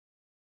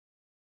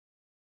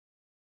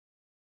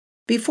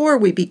Before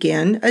we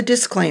begin, a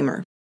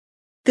disclaimer.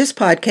 This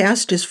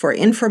podcast is for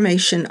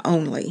information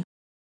only.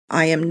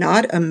 I am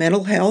not a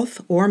mental health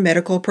or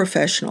medical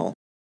professional,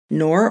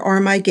 nor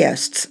are my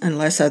guests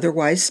unless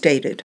otherwise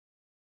stated.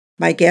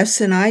 My guests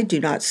and I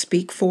do not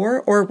speak for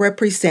or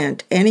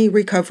represent any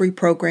recovery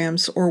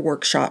programs or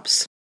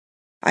workshops.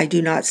 I do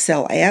not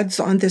sell ads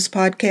on this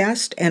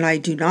podcast, and I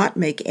do not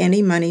make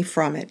any money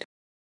from it.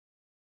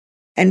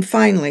 And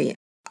finally,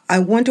 I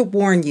want to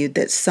warn you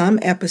that some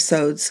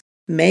episodes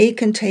may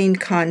contain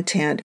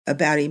content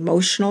about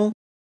emotional,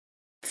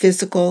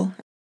 physical,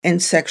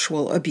 and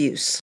sexual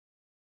abuse,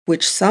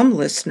 which some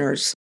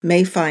listeners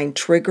may find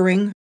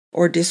triggering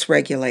or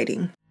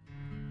dysregulating.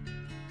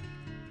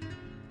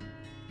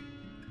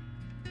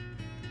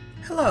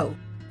 Hello,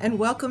 and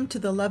welcome to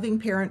the Loving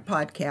Parent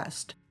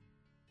Podcast.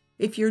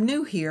 If you're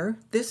new here,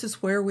 this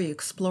is where we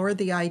explore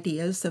the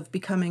ideas of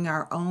becoming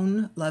our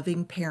own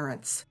loving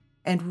parents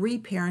and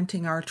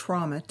reparenting our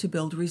trauma to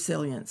build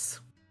resilience.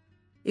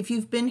 If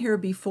you've been here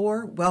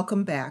before,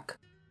 welcome back.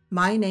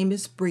 My name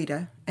is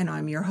Brita, and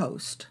I'm your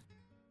host.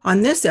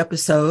 On this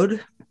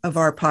episode of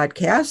our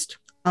podcast,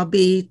 I'll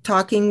be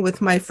talking with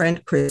my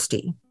friend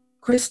Christy.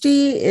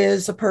 Christy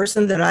is a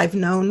person that I've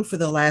known for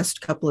the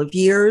last couple of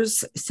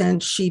years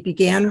since she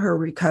began her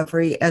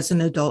recovery as an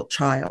adult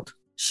child.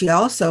 She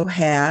also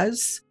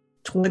has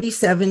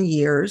 27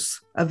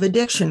 years of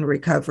addiction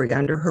recovery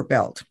under her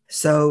belt.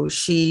 So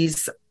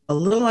she's a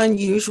little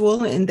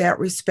unusual in that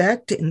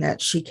respect, in that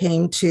she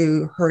came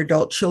to her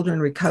adult children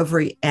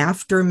recovery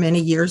after many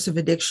years of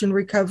addiction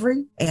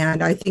recovery.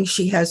 And I think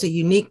she has a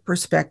unique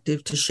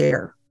perspective to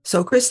share.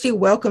 So Christy,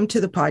 welcome to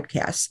the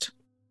podcast.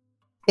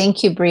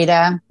 Thank you,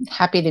 Brita.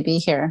 Happy to be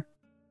here.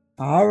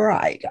 All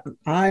right.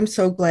 I'm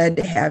so glad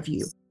to have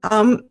you.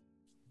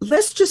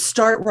 Let's just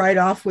start right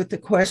off with the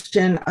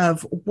question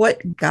of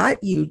what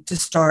got you to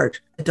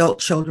start adult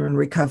children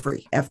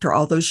recovery after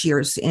all those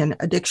years in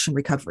addiction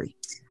recovery.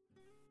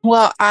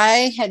 Well,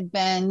 I had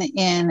been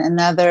in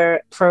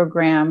another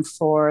program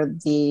for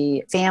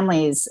the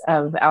families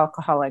of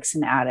alcoholics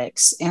and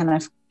addicts, and a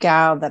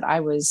gal that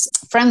I was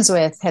friends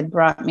with had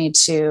brought me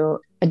to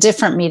a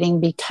different meeting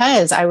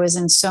because I was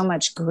in so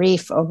much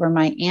grief over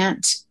my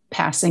aunt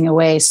passing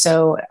away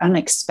so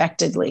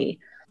unexpectedly.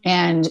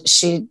 And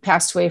she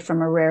passed away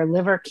from a rare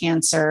liver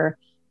cancer,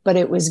 but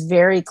it was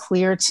very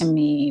clear to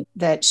me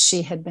that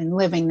she had been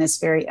living this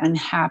very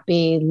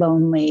unhappy,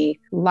 lonely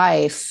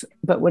life,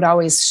 but would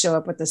always show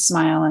up with a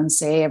smile and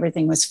say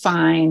everything was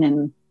fine.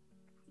 And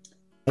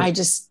I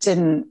just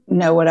didn't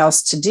know what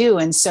else to do.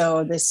 And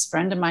so this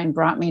friend of mine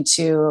brought me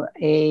to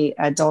a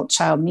adult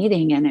child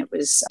meeting, and it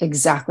was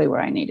exactly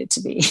where I needed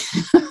to be.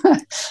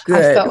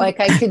 I felt like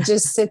I could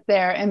just sit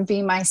there and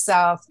be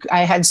myself.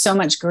 I had so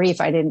much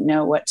grief, I didn't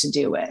know what to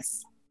do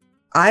with.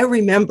 I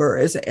remember,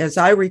 as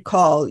I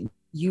recall,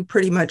 you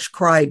pretty much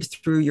cried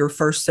through your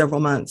first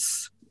several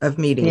months of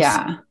meetings.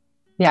 Yeah,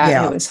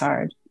 it was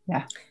hard.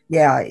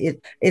 Yeah,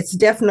 it's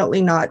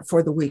definitely not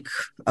for the weak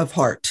of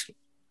heart.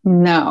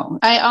 No,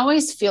 I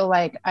always feel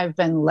like I've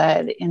been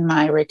led in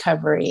my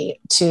recovery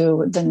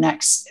to the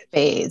next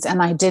phase.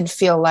 And I did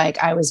feel like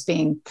I was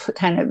being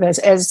kind of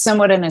as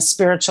somewhat in a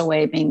spiritual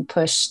way being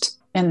pushed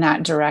in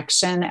that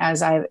direction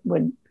as I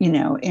would,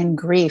 in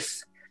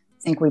grief.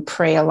 I think we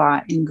pray a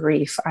lot in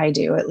grief. I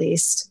do, at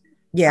least.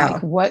 Yeah.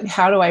 Like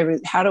how do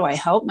I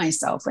help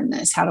myself in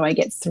this? How do I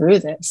get through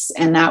this?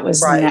 And that was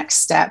the next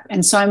step.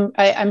 And so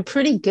I'm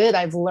pretty good.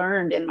 I've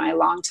learned in my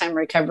long time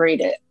recovery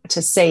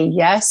to say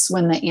yes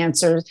when the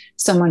answer,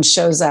 someone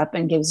shows up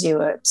and gives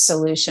you a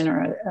solution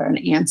or an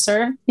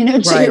answer,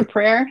 to your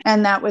prayer.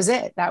 And that was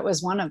it. That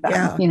was one of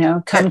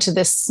them, come to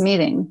this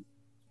meeting.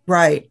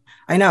 Right.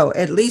 I know.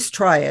 At least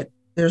try it.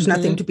 There's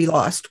nothing to be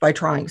lost by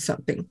trying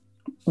something.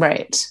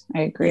 Right. I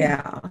agree.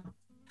 Yeah.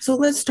 So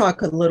let's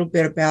talk a little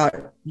bit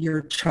about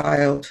your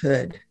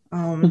childhood.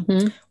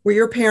 Were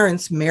your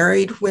parents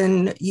married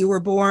when you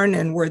were born,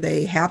 and were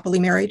they happily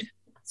married?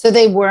 So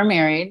they were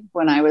married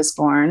when I was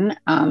born.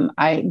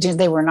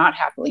 They were not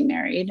happily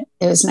married.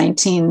 It was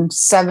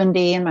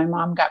 1970, and my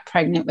mom got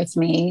pregnant with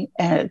me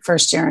at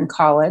first year in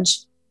college.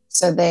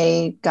 So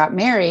they got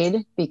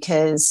married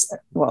because,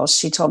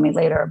 she told me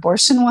later,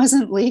 abortion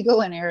wasn't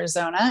legal in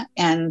Arizona.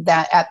 And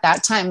that at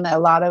that time, a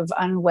lot of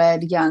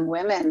unwed young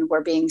women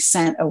were being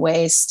sent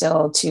away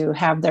still to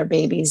have their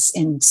babies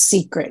in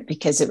secret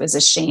because it was a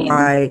shame.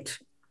 Right.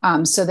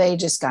 So they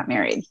just got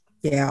married.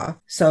 Yeah.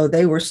 So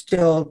they were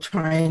still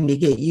trying to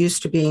get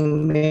used to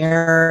being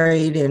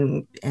married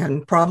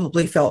and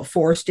probably felt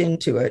forced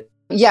into it.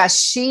 Yeah,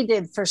 she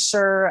did for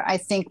sure. I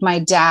think my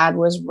dad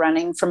was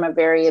running from a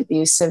very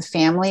abusive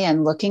family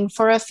and looking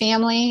for a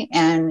family,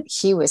 and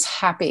he was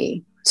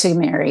happy to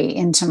marry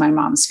into my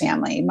mom's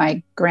family.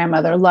 My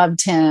grandmother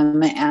loved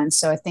him, and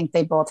so I think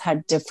they both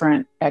had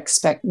different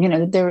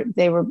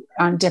they were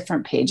on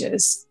different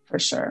pages for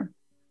sure.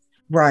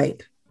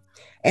 Right.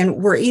 And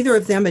were either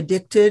of them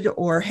addicted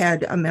or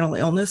had a mental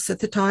illness at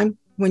the time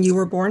when you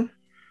were born?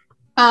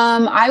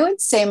 I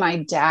would say my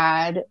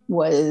dad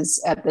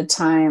was at the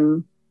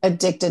time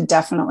addicted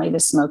definitely to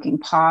smoking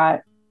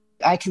pot.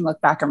 I can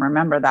look back and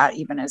remember that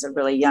even as a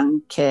really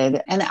young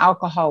kid. And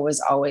alcohol was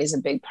always a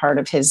big part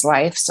of his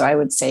life. So I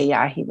would say,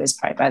 yeah, he was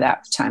probably by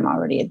that time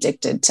already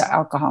addicted to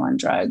alcohol and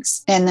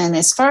drugs. And then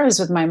as far as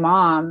with my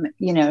mom,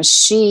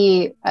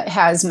 she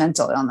has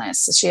mental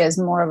illness. She has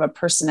more of a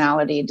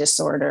personality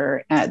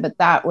disorder, but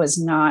that was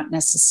not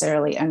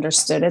necessarily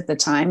understood at the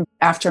time.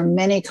 After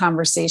many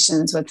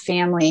conversations with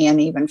family and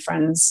even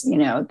friends,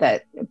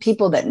 that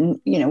people that,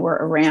 were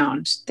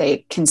around, they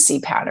can see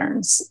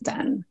patterns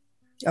then.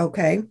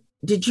 Okay.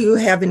 Did you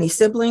have any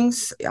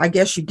siblings? I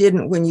guess you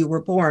didn't when you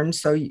were born,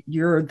 so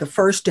you're the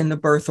first in the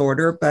birth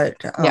order,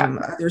 but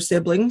other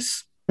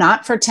siblings?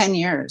 Not for 10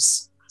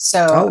 years.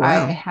 So Oh,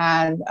 wow. I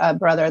had a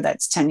brother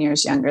that's 10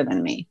 years younger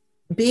than me.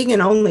 Being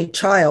an only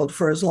child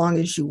for as long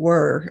as you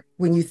were,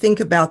 when you think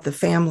about the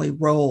family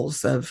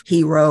roles of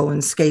hero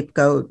and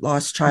scapegoat,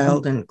 lost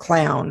child and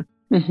clown,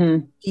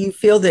 do you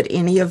feel that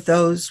any of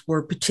those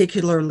were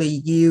particularly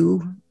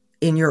you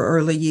in your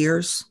early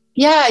years?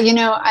 Yeah,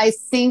 I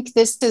think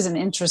this is an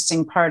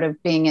interesting part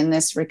of being in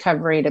this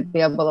recovery, to be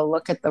able to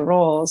look at the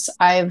roles.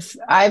 I've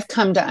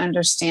come to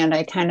understand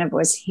I kind of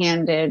was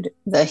handed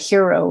the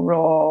hero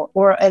role,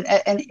 or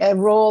a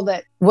role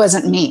that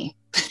wasn't me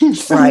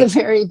from the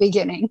very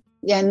beginning.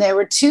 And there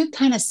were two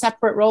kind of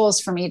separate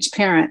roles from each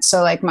parent.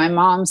 So like my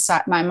mom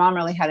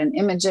really had an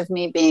image of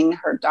me being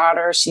her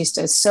daughter. She used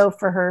to sew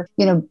for her,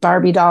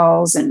 Barbie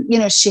dolls. And,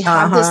 she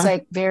had this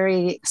like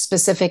very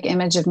specific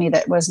image of me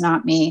that was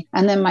not me.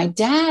 And then my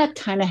dad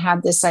kind of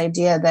had this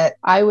idea that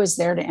I was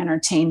there to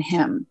entertain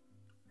him,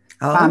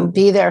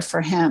 be there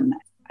for him.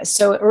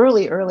 So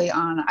early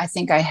on, I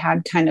think I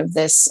had kind of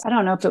this, I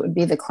don't know if it would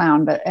be the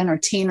clown, but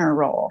entertainer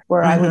role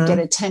where I would get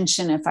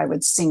attention if I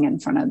would sing in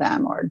front of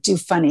them or do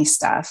funny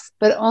stuff,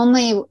 but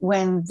only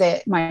when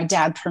my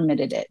dad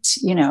permitted it.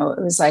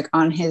 It was like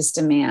on his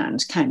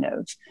demand kind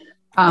of.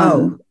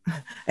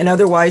 And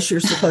otherwise you're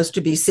supposed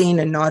to be seen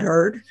and not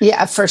heard?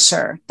 Yeah, for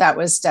sure. That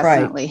was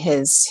definitely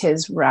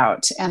his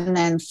route. And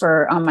then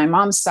on my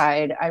mom's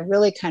side, I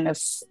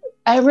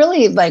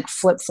really like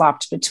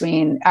flip-flopped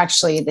between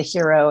actually the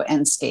hero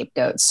and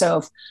scapegoat.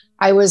 So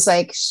I was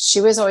like,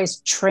 she was always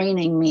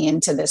training me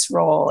into this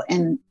role.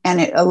 And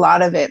a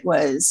lot of it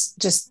was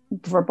just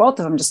for both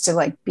of them, just to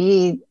like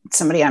be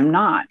somebody I'm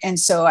not. And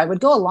so I would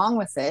go along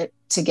with it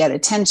to get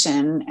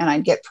attention and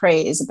I'd get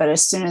praise. But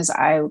as soon as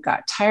I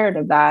got tired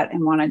of that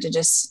and wanted to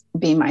just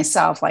be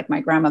myself, like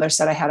my grandmother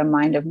said, I had a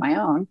mind of my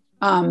own.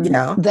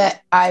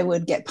 That I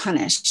would get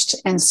punished.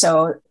 And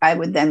so I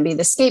would then be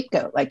the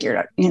scapegoat, like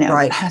I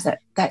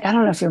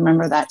don't know if you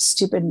remember that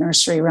stupid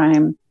nursery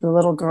rhyme, the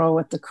little girl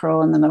with the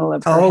curl in the middle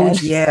of her head. Oh,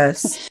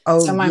 yes. Oh,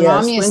 so my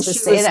mom used to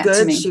say that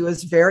to me. She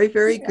was very,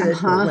 very good.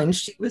 But when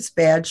she was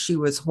bad, she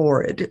was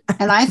horrid.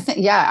 And I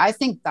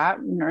think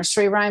that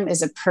nursery rhyme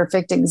is a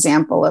perfect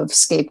example of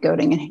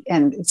scapegoating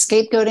and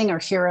scapegoating or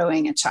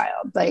heroing a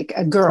child, like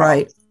a girl.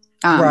 Right.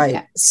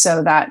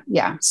 So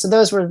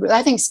those were,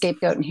 I think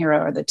scapegoat and hero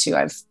are the two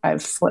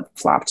I've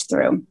flip-flopped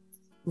through.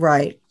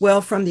 Right.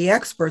 Well, from the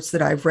experts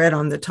that I've read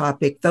on the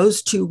topic,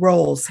 those two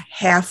roles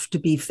have to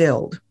be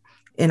filled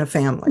in a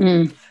family.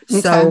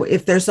 Okay. So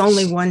if there's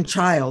only one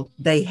child,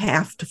 they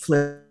have to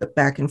flip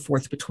back and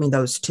forth between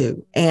those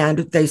two. And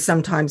they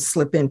sometimes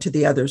slip into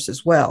the others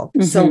as well.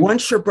 So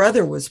once your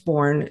brother was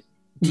born,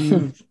 do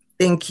you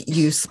think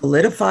you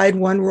solidified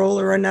one role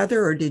or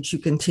another, or did you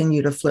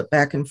continue to flip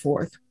back and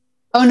forth?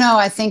 Oh, no,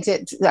 I think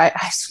that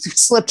I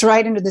slipped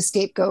right into the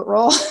scapegoat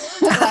role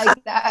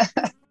like that.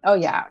 Oh,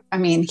 yeah. I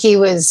mean,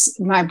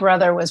 my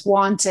brother was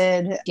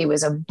wanted. He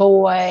was a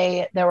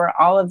boy. There were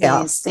all of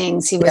these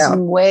things. He was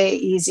way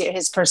easier.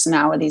 His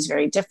personality is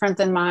very different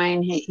than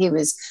mine. He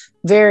was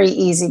very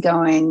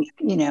easygoing.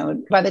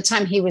 By the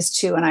time he was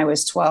 2 and I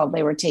was 12,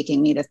 they were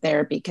taking me to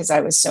therapy because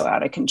I was so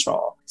out of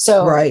control.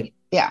 So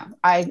yeah,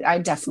 I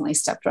definitely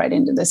stepped right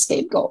into the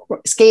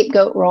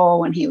scapegoat role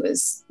when he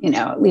was,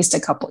 at least a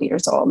couple of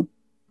years old.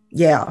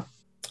 Yeah.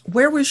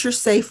 Where was your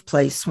safe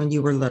place when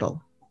you were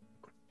little?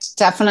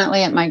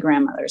 Definitely at my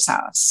grandmother's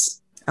house.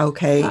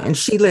 Okay. And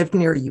she lived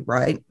near you,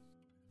 right?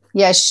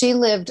 Yeah, she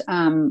lived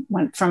from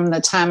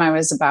the time I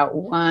was about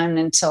 1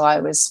 until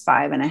I was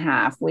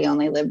 5.5. We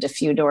only lived a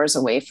few doors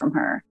away from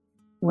her.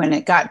 When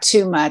it got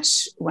too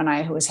much, when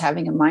I was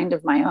having a mind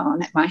of my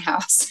own at my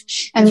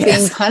house and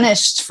being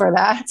punished for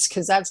that,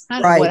 because that's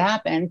kind of what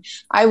happened,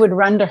 I would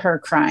run to her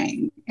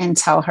crying and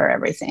tell her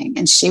everything.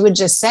 And she would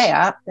just say,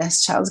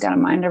 this child's got a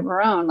mind of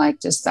her own. Like,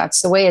 just,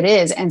 that's the way it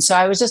is. And so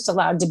I was just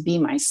allowed to be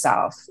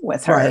myself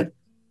with her.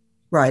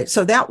 Right.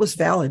 So that was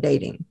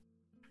validating.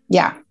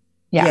 Yeah.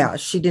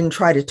 She didn't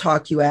try to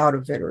talk you out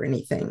of it or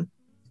anything.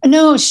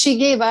 No, she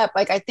gave up.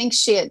 Like, I think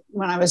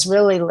when I was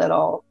really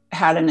little,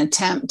 had an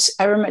attempt.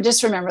 I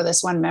just remember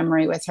this one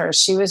memory with her.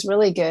 She was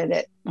really good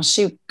at,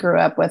 she grew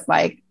up with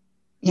like,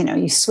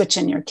 you switch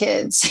in your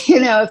kids,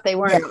 if they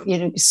weren't,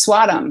 you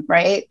swat them.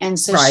 Right. And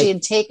so she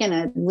had taken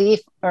a leaf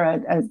or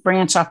a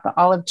branch off the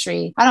olive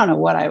tree. I don't know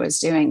what I was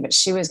doing, but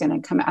she was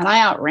going to come out and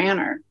I outran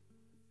her.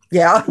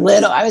 Yeah.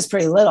 I was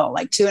pretty little,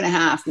 like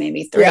 2.5,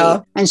 maybe 3.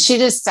 Yeah. And she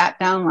just sat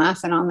down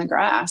laughing on the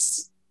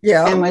grass.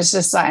 Yeah. and was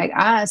just like,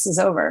 this is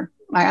over.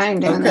 Like, I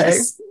ain't doing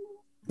this.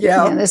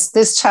 Yeah.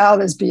 This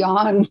child is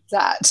beyond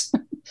that.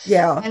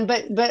 Yeah. And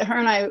but her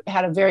and I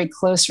had a very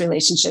close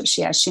relationship.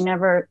 She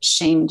never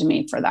shamed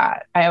me for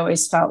that. I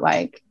always felt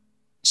like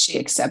she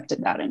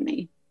accepted that in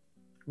me.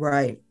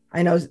 Right.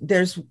 I know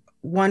there's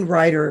one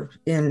writer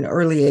in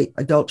early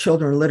adult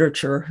children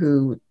literature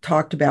who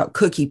talked about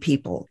cookie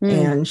people.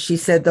 And she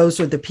said those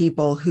are the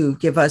people who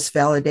give us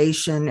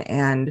validation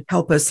and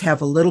help us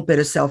have a little bit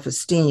of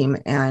self-esteem.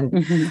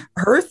 And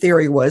her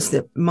theory was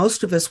that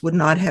most of us would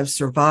not have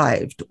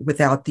survived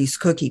without these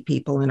cookie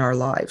people in our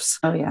lives.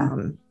 Oh, yeah.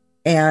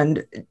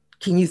 And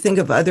can you think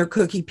of other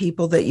cookie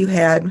people that you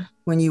had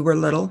when you were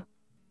little?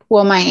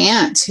 Well, my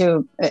aunt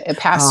who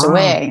passed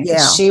away,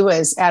 yeah. she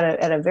was at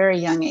a very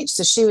young age.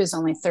 So she was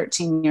only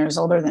 13 years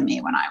older than me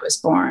when I was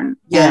born.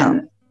 Yeah.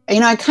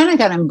 And, I kind of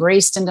got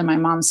embraced into my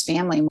mom's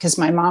family because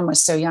my mom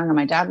was so young and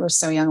my dad was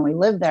so young. And we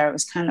lived there. It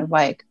was kind of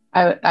like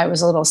I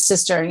was a little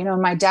sister.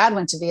 My dad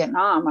went to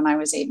Vietnam when I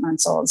was 8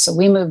 months old. So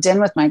we moved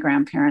in with my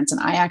grandparents, and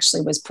I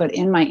actually was put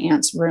in my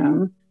aunt's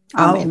room.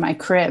 In my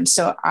crib.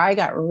 So I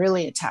got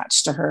really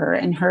attached to her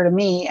and her to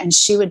me. And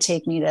she would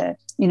take me to,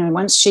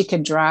 once she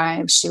could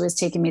drive, she was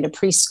taking me to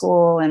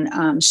preschool,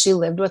 and she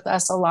lived with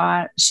us a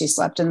lot. She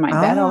slept in my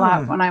bed a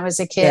lot when I was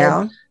a kid.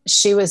 Yeah.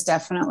 She was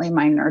definitely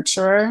my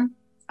nurturer.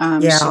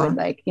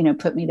 She would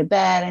put me to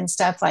bed and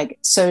stuff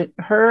so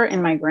her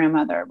and my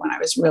grandmother when I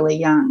was really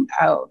young.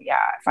 Oh yeah.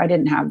 If I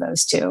didn't have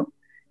those two,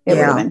 it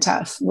would have been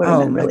tough.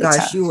 Oh my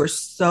gosh, you were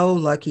so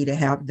lucky to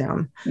have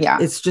them. Yeah.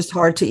 It's just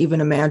hard to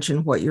even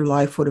imagine what your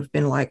life would have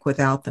been like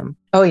without them.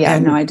 Oh yeah,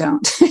 no, I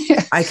don't.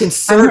 I can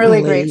certainly, I'm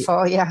really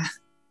grateful. Yeah.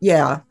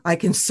 Yeah, I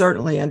can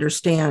certainly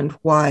understand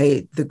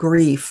why the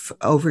grief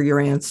over your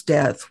aunt's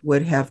death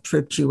would have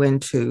tripped you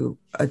into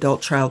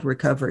adult child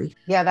recovery.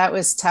 Yeah, that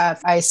was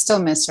tough. I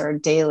still miss her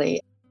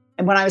daily.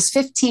 And when I was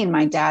 15,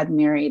 my dad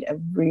married a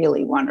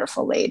really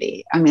wonderful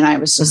lady. I mean, I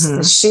was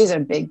just, she's a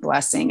big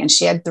blessing. And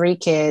she had 3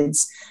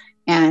 kids.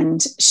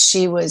 And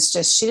she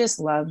just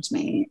loved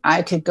me.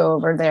 I could go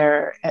over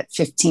there at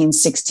 15,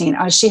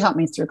 16. She helped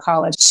me through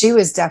college. She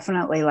was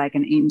definitely like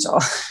an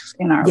angel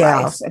in our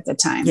life at the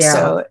time. Yeah.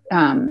 So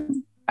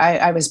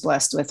I was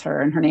blessed with her,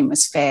 and her name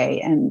was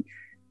Faye. And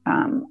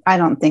I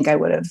don't think I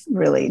would have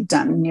really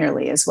done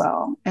nearly as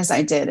well as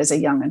I did as a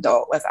young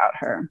adult without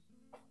her.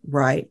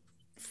 Right.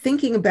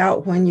 Thinking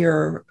about when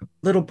your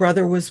little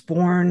brother was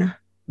born,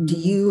 do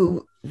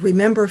you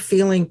remember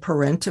feeling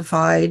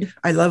parentified?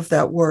 I love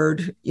that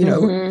word.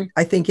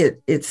 I think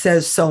it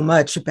says so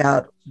much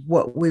about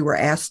what we were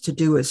asked to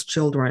do as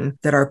children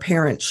that our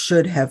parents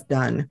should have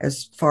done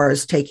as far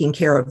as taking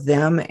care of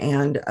them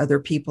and other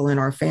people in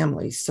our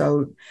families.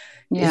 So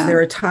is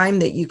there a time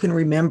that you can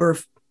remember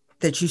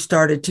that you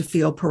started to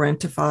feel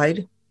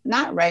parentified?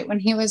 Not right when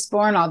he was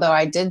born, although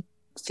I did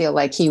feel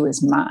like he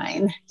was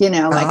mine,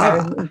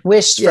 I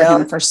wished for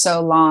him for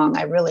so long.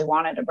 I really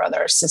wanted a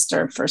brother or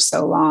sister for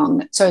so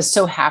long. So I was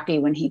so happy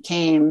when he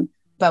came.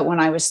 But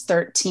when I was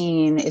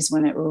 13 is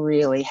when it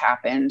really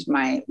happened.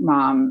 My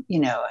mom,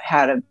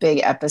 had a big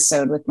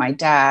episode with my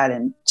dad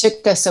and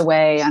took us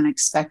away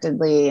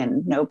unexpectedly,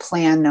 and no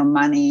plan, no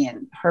money.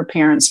 And her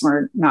parents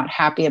were not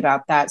happy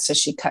about that. So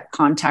she cut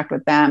contact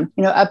with them.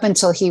 Up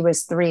until he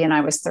was 3 and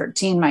I was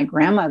 13, my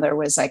grandmother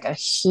was like a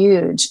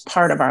huge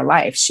part of our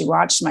life. She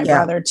watched my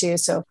brother too.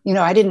 So,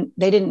 they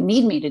didn't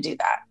need me to do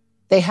that.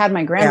 They had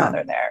my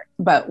grandmother there.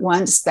 But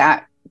once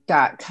that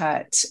got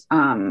cut,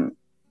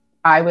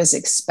 I was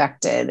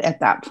expected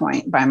at that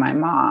point by my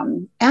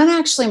mom and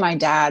actually my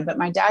dad, but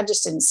my dad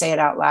just didn't say it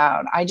out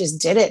loud. I just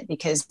did it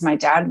because my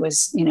dad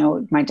was,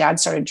 my dad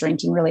started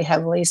drinking really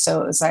heavily.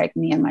 So it was like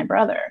me and my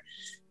brother.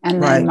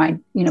 And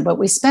then but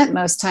we spent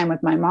most time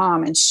with my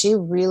mom, and she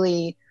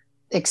really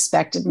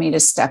expected me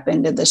to step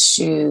into the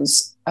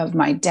shoes of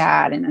my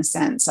dad in a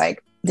sense,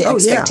 like the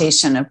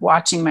expectation of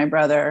watching my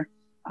brother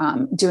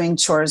doing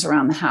chores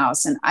around the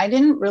house. And I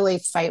didn't really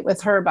fight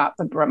with her about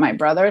my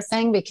brother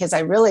thing because I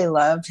really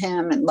loved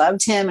him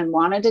and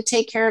wanted to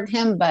take care of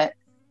him. But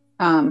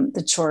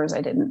the chores,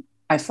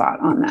 I fought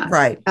on that.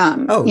 Right.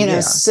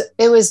 So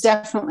it was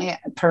definitely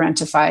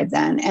parentified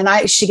then.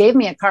 And she gave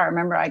me a car.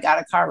 Remember, I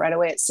got a car right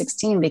away at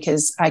 16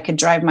 because I could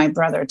drive my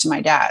brother to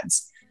my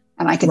dad's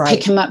and I could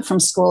pick him up from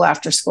school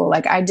after school.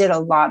 Like I did a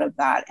lot of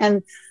that.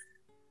 And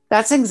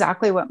that's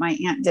exactly what my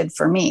aunt did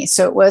for me.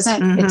 So it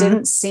wasn't, it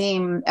didn't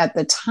seem at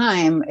the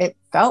time, it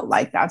felt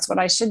like that's what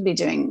I should be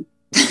doing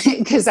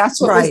because that's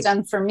what was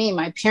done for me.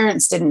 My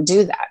parents didn't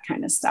do that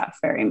kind of stuff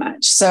very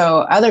much.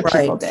 So other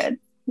people did.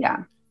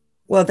 Yeah.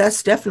 Well,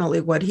 that's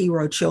definitely what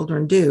hero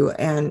children do.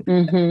 And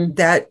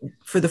that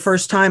for the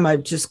first time, I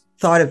just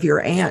thought of your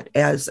aunt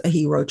as a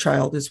hero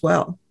child as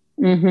well.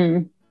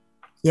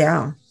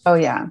 Yeah. Oh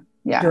yeah.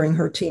 Yeah. during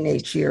her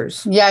teenage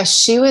years. Yeah,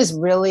 she was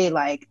really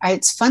like,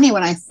 it's funny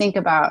when I think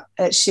about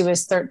it, she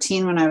was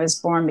 13 when I was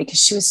born because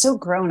she was so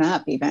grown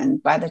up even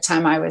by the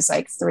time I was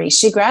like 3.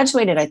 She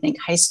graduated, I think,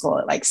 high school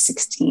at like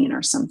 16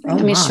 or something. Oh, I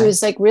mean, my. she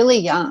was like really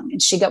young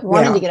and she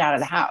wanted to get out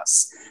of the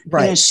house.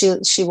 Right. You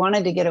know, she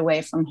wanted to get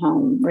away from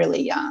home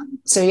really young.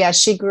 So yeah,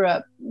 she grew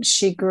up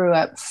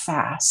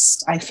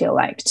fast, I feel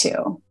like,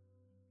 too.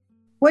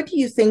 What do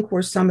you think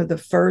were some of the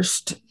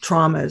first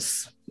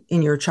traumas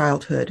in your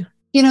childhood?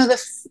 You know,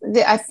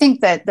 I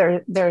think that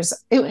I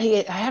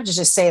have to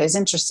just say it was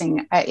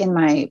interesting in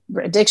my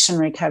addiction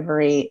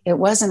recovery. It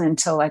wasn't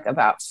until like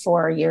about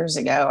 4 years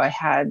ago, I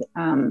had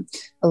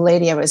a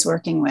lady I was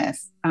working with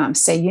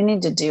say, you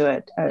need to do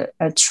a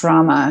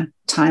trauma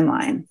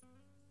timeline.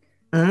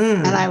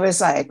 And I was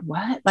like,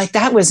 what? Like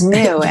that was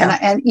new. Yeah.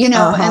 And, you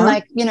know, and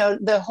like, you know,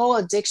 the whole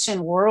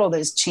addiction world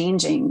is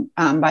changing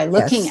by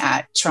looking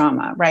at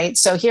trauma. Right.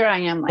 So here I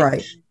am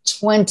like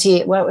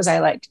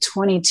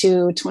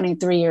 22,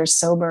 23 years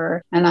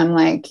sober. And I'm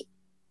like,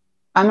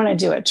 I'm going to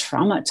do a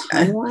trauma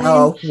timeline.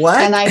 Oh,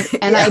 what? And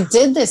I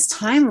did this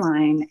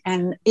timeline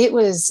and it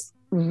was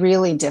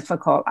really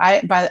difficult.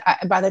 By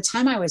the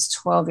time I was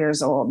 12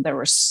 years old, there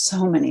were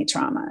so many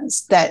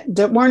traumas that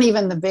weren't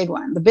even the big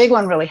one. The big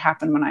one really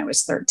happened when I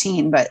was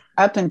 13, but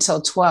up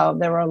until 12,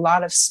 there were a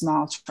lot of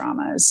small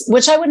traumas,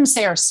 which I wouldn't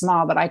say are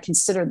small, but I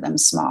considered them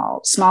smaller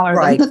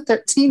than the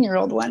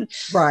 13-year-old one.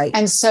 Right.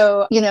 And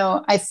so, you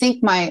know, I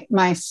think my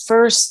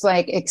first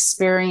like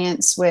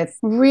experience with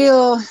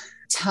real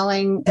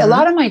telling, a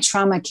lot of my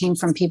trauma came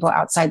from people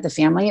outside the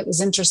family. It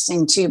was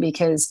interesting too,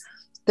 because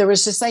there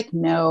was just like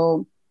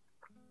there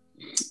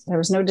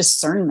was no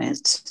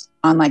discernment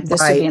on like,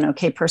 this would be an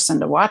okay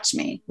person to watch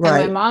me.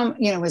 Right. And my mom,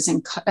 you know,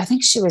 I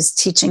think she was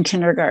teaching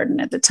kindergarten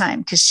at the time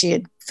because she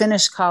had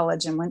finished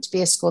college and went to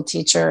be a school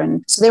teacher.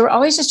 And so they were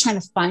always just trying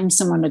to find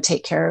someone to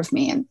take care of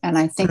me. And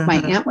I think my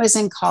aunt was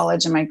in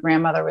college and my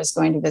grandmother was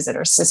going to visit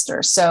her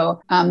sister.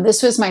 So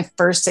this was my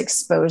first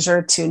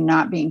exposure to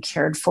not being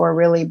cared for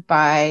really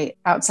by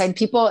outside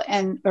people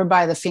or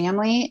by the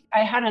family. I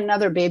had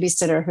another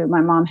babysitter who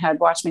my mom had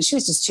watched me. She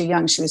was just too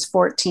young. She was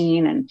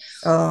 14 and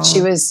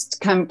she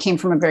came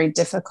from a very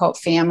difficult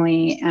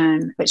family,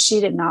 but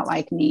she did not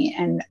like me.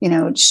 And, you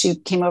know, she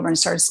came over and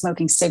started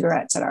smoking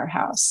cigarettes at our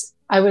house.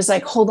 I was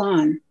like, hold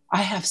on,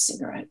 I have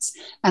cigarettes.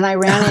 And I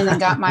ran in and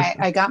got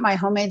my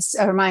homemade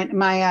or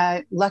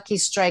my Lucky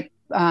Strike.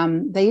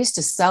 They used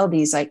to sell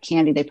these like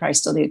candy. They probably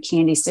still do,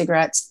 candy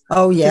cigarettes.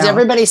 Oh yeah. Because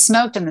everybody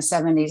smoked in the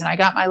 70s. And I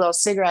got my little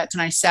cigarettes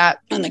and I sat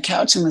on the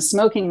couch and was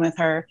smoking with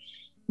her.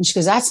 And she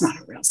goes, that's not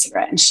a real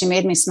cigarette. And she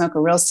made me smoke a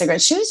real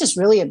cigarette. She was just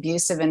really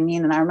abusive and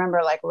mean. And I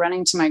remember like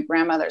running to my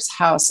grandmother's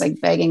house, like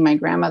begging my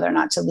grandmother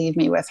not to leave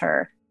me with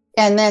her.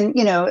 And then,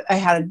 you know, I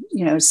had,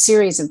 a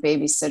series of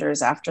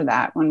babysitters after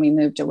that. When we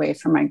moved away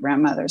from my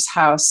grandmother's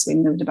house, we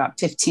moved about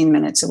 15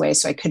 minutes away.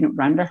 So I couldn't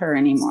run to her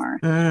anymore.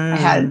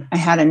 I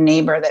had a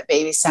neighbor that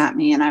babysat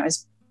me and I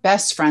was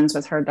best friends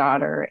with her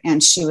daughter.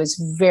 And she was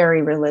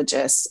very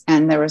religious.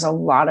 And there was a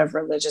lot of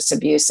religious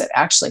abuse that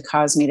actually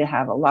caused me to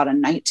have a lot of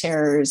night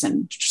terrors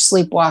and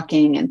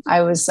sleepwalking. And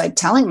I was like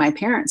telling my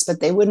parents, but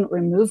they wouldn't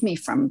remove me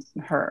from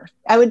her.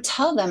 I would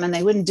tell them and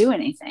they wouldn't do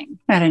anything.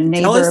 I had a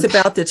neighbor. Tell us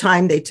about the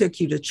time they took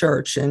you to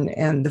church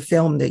and the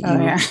film that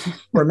you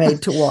were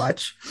made to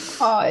watch.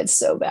 Oh, it's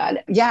so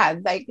bad. Yeah.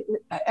 Like,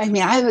 I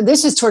mean,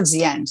 this is towards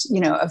the end,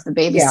 of the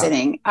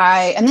babysitting.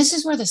 Yeah. And this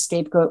is where the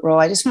scapegoat role,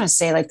 I just want to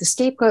say like the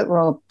scapegoat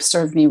role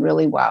served me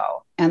really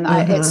well. And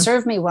it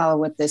served me well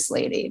with this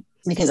lady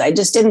because I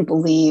just didn't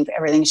believe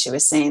everything she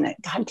was saying,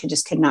 that God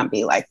could not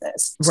be like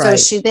this. Right.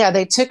 So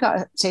they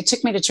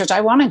took me to church. I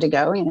wanted to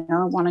go,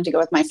 I wanted to go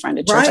with my friend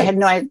to church. Right. I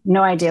had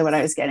no idea what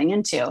I was getting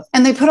into.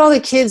 And they put all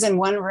the kids in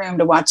one room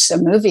to watch a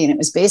movie. And it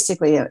was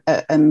basically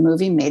a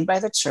movie made by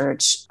the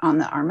church on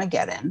the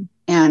Armageddon.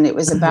 And it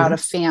was about a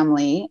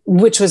family,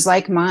 which was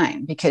like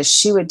mine, because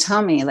she would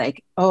tell me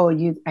like,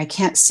 I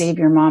can't save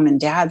your mom and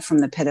dad from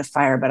the pit of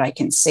fire, but I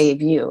can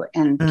save you,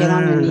 and get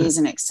on your knees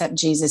and accept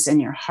Jesus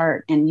in your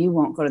heart. And you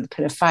won't go to the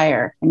pit of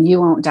fire and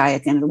you won't die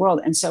at the end of the world.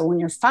 And so when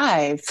you're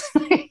 5,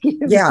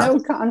 you have no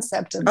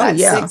concept of that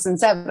 6 and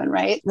 7.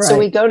 Right. So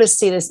we go to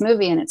see this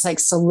movie and it's like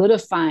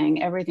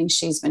solidifying everything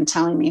she's been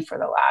telling me for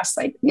the last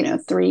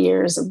 3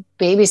 years of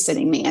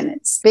babysitting me. And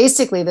it's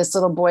basically this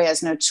little boy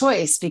has no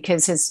choice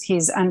because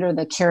he's under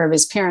the care of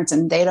his parents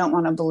and they don't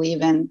want to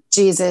believe in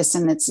Jesus.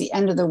 And it's the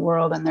end of the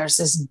world. And there's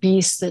this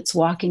beast that's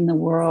walking the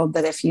world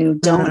that if you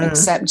don't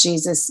accept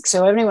Jesus,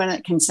 so everyone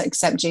that can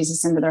accept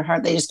Jesus into their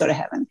heart, they just go to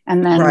heaven.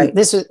 And then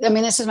this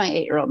is my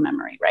 8-year-old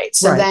memory. Right.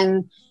 So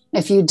then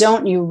if you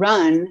don't, you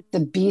run,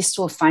 the beast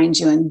will find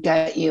you and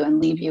gut you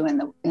and leave you in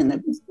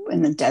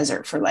the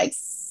desert for like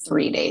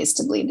 3 days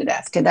to bleed to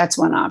death. Okay. That's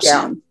one option.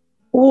 Yeah.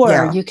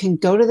 Or you can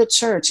go to the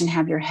church and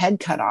have your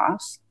head cut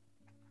off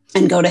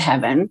and go to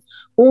heaven.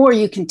 Or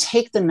you can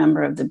take the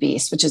number of the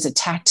beast, which is a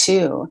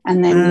tattoo,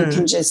 and then you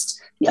can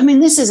just, I mean,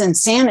 this is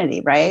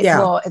insanity, right? Yeah.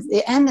 Well, at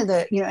the end of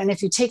the, and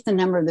if you take the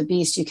number of the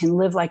beast, you can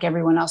live like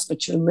everyone else,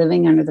 but you're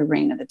living under the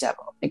reign of the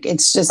devil. Like,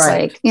 it's just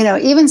like,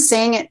 even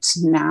saying it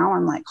now,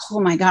 I'm like, oh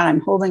my God,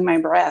 I'm holding my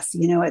breath.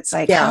 It's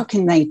like, how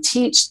can they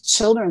teach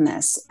children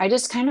this? I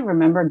just kind of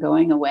remember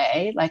going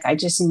away. Like, I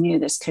just knew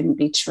this couldn't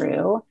be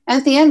true. And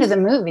at the end of the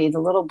movie, the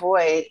little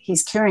boy,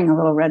 he's carrying a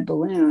little red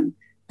balloon.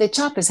 They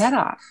chop his head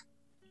off.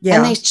 Yeah.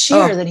 And they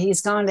cheer that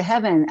he's gone to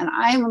heaven. And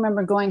I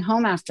remember going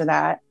home after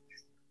that,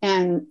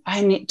 and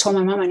I told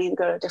my mom I need to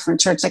go to a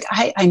different church. Like,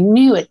 I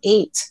knew at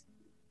 8.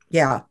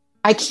 Yeah.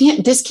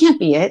 This can't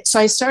be it. So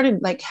I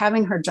started like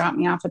having her drop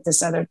me off at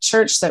this other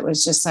church that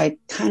was just like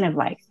kind of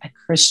like a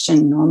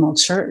Christian normal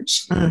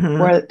church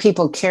where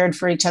people cared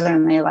for each other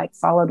and they like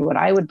followed what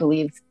I would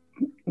believe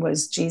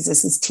was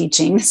Jesus's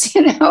teachings,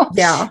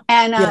 Yeah.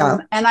 And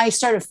I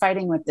started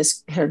fighting with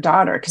her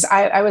daughter, because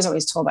I was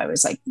always told I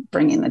was like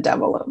bringing the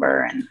devil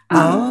over,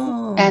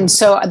 and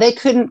so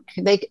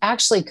they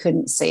actually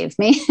couldn't save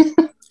me.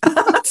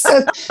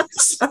 so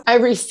I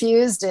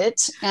refused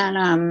it,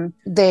 and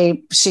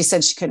she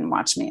said she couldn't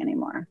watch me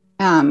anymore.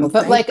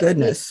 But like,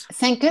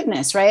 thank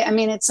goodness, right? I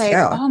mean, it's like,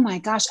 oh my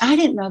gosh, I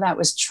didn't know that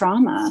was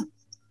trauma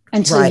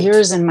until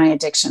years in my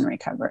addiction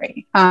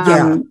recovery.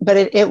 But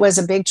it was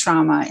a big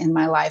trauma in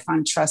my life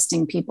on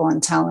trusting people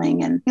and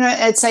telling. And,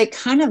 it's like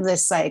kind of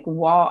this like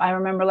wall. I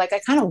remember like I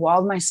kind of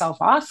walled myself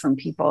off from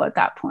people at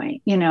that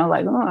point,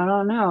 like, oh, I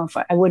don't know if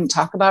I wouldn't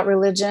talk about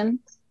religion.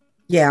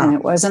 Yeah. And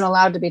it wasn't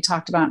allowed to be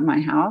talked about in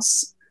my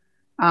house.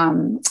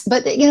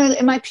 But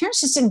my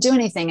parents just didn't do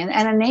anything.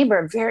 And a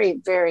neighbor, very,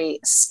 very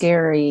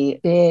scary,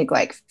 big,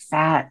 like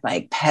fat,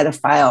 like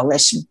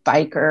pedophile-ish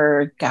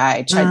biker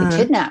guy tried to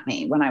kidnap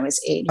me when I was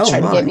 8. He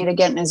tried to get me to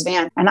get in his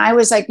van. And I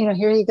was like,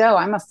 here you go.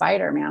 I'm a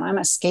fighter, man. I'm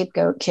a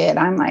scapegoat kid.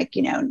 I'm like,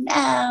 no. And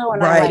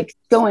I like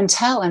go and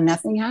tell, and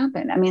nothing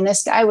happened. I mean,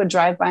 this guy would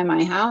drive by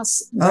my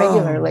house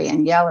regularly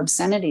and yell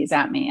obscenities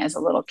at me as a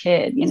little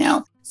kid,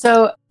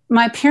 So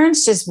my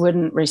parents just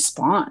wouldn't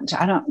respond.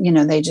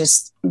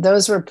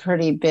 Those were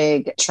pretty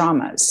big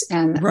traumas.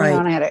 And,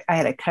 and I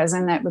had a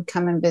cousin that would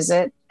come and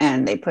visit,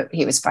 and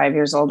he was 5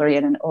 years older. He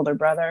had an older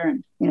brother,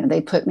 and,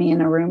 they put me in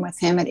a room with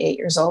him at 8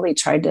 years old. He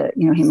tried to,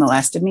 he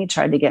molested me,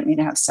 tried to get me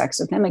to have sex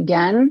with him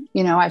again.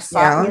 I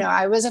fought,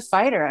 I was a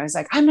fighter. I was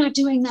like, I'm not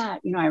doing that.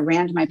 I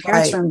ran to my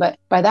parents' room, but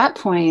by that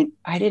point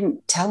I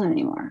didn't tell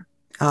anymore.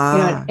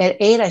 At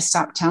 8, I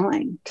stopped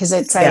telling, because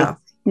it's like,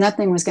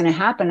 nothing was going to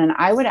happen. And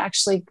I would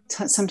actually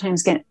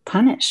sometimes get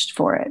punished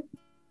for it.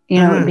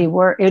 It would be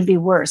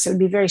worse. It would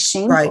be very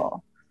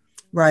shameful.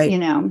 Right.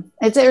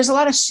 There's a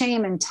lot of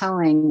shame in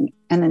telling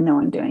and then no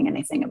one doing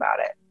anything about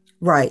it.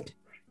 Right.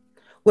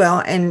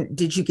 Well, and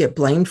did you get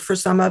blamed for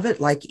some of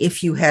it? Like,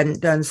 if you hadn't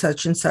done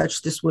such and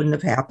such, this wouldn't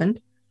have happened?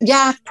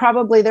 Yeah,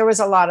 probably. There was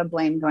a lot of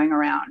blame going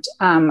around.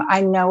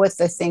 I know with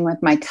the thing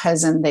with my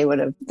cousin, I would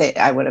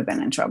have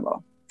been in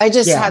trouble. I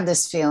just had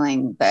this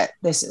feeling that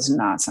this is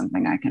not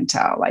something I can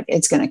tell. Like,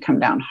 it's going to come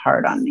down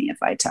hard on me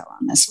if I tell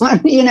on this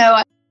one,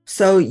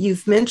 So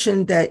you've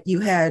mentioned that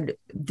you had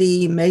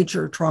the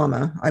major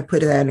trauma, I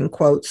put that in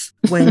quotes,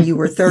 when you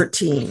were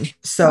 13.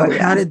 So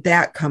how did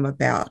that come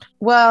about?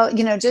 Well,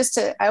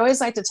 I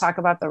always like to talk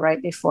about the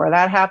right before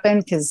that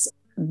happened, because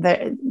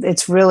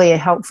it's really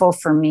helpful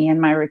for me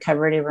in my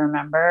recovery to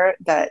remember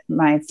that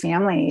my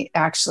family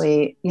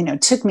actually,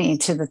 took me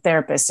to the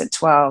therapist at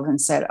 12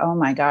 and said, oh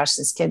my gosh,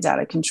 this kid's out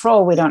of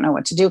control. We don't know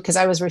what to do. Because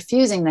I was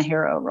refusing the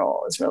hero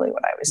role is really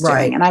what I was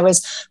doing. And I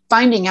was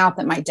finding out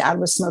that my dad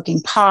was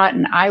smoking pot,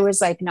 and I was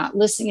like not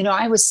listening.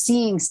 I was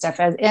seeing stuff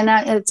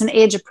it's an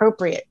age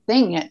appropriate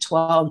thing at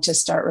 12 to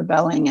start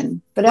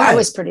rebelling. But I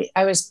was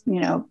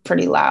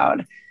pretty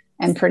loud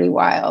and pretty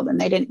wild, and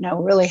they didn't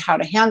know really how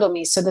to handle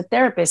me. So the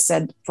therapist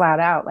said flat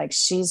out, like,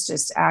 she's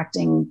just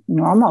acting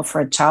normal for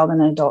a child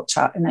and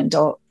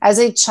as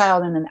a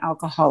child in an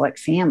alcoholic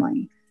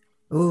family.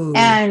 Ooh,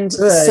 and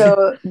good.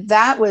 So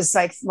that was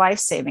like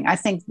life-saving. I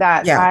think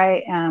that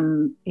I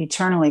am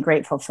eternally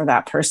grateful for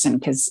that person,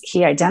 because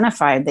he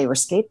identified they were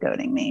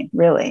scapegoating me,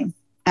 really,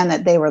 and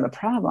that they were the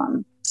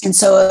problem. And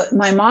so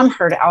my mom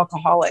heard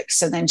alcoholics.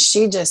 So then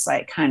she just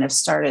like kind of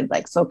started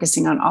like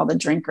focusing on all the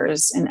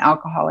drinkers and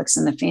alcoholics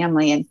in the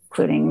family,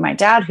 including my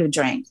dad, who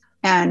drank.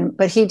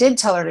 But he did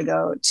tell her to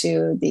go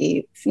to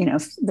the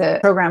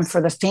program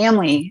for the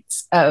family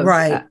of,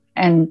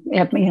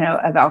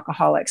 of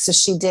alcoholics. So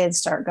she did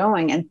start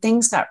going, and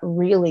things got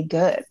really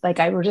good. Like,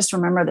 I just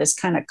remember this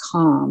kind of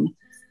calm.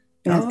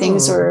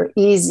 Things were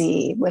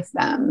easy with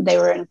them. They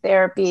were in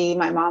therapy.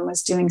 My mom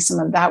was doing some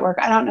of that work.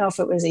 I don't know if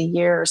it was a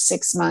year or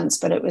 6 months,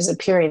 but it was a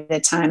period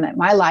of time that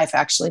my life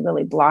actually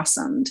really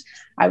blossomed.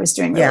 I was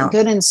doing really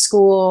good in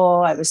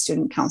school. I was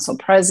student council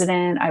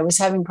president. I was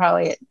having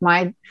probably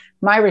my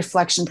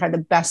reflection, probably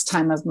the best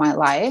time of my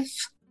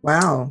life.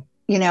 Wow.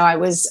 I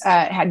was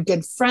had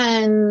good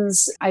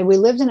friends. We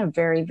lived in a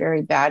very,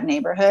 very bad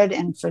neighborhood,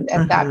 and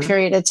at that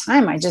period of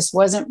time, I just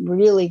wasn't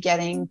really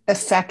getting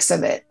effects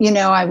of it.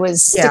 I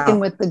was sticking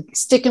with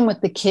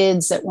the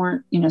kids that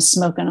weren't,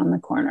 smoking on the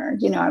corner.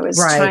 I was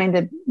trying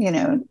to,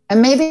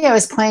 and maybe I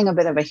was playing a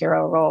bit of a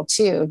hero role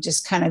too.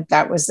 Just kind of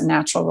that was the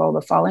natural role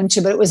to fall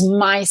into. But it was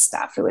my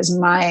stuff. It was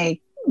my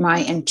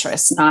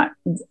interests, not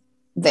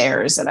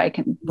theirs that I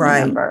can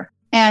remember.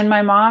 And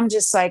my mom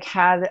just like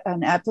had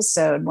an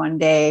episode one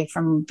day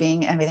from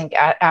being, I think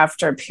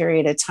after a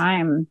period of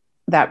time,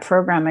 that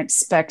program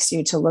expects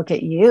you to look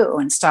at you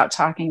and stop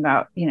talking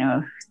about,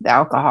 the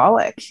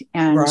alcoholic.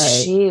 And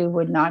she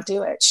would not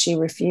do it. She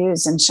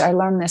refused. And I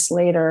learned this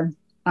later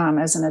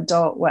as an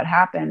adult, what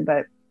happened,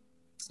 but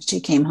she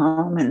came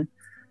home and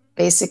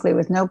basically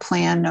with no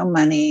plan, no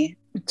money,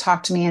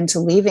 talked me into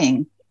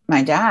leaving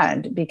my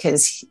dad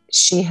because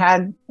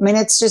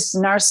it's just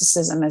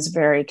narcissism is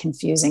very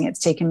confusing.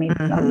 It's taken me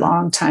a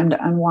long time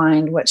to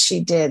unwind what she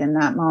did in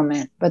that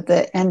moment. But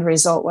the end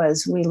result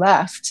was we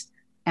left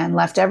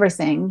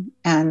everything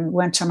and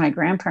went to my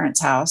grandparents'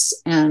 house,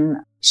 and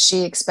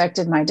she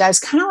expected my dad. It's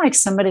kind of like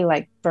somebody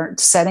like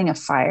setting a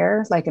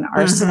fire, like an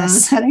arsonist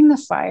setting the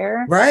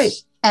fire. Right.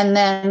 And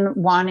then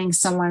wanting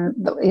someone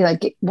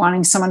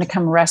to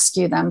come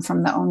rescue them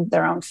from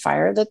their own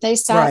fire that they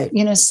set.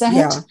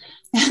 Yeah.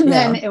 And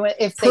then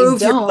if they prove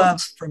don't, your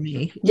love for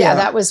me. Yeah,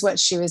 that was what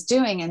she was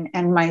doing.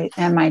 And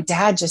my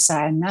dad just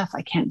said, enough,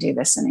 I can't do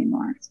this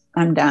anymore.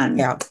 I'm done.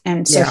 Yeah.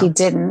 And so he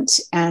didn't.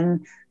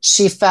 And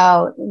she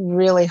fell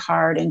really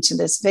hard into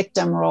this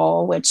victim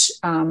role, which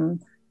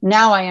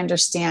now I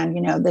understand,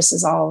 this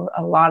is all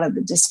a lot of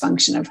the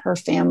dysfunction of her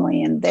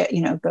family, and that,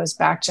 goes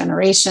back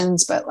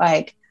generations, but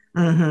like,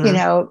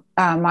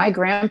 my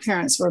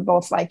grandparents were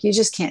both like, you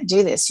just can't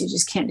do this. You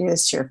just can't do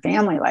this to your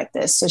family like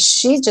this. So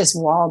she just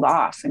walled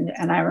off.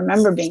 And I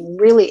remember being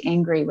really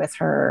angry with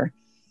her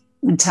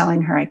and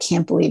telling her, I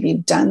can't believe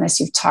you've done this.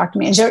 You've talked to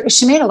me. And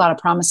she made a lot of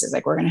promises,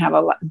 like we're going to have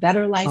a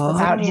better life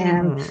without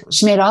him.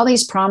 She made all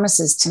these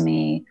promises to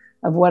me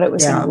of what it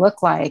was going to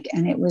look like.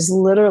 And it was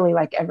literally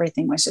like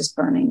everything was just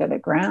burning to the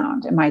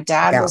ground. And my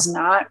dad was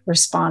not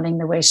responding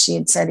the way she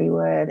had said he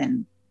would.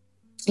 And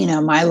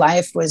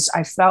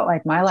I felt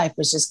like my life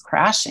was just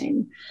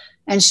crashing.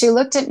 And she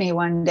looked at me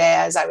one day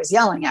as I was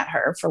yelling at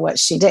her for what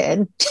she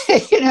did,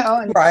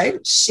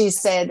 and she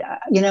said,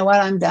 you know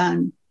what, I'm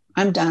done.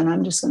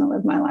 I'm just going to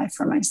live my life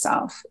for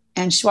myself.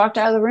 And she walked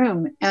out of the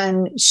room,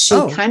 and she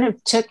kind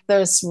of took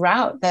this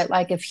route that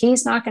like, if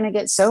he's not going to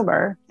get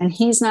sober and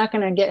he's not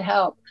going to get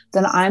help,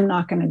 then I'm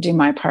not going to do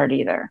my part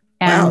either.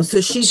 And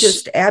so she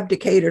just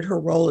abdicated her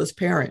role as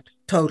parent.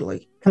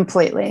 Totally.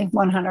 Completely.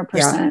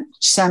 100%.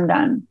 I'm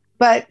done.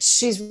 But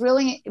she's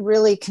really,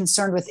 really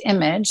concerned with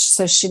image.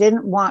 So she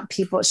didn't want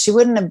she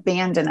wouldn't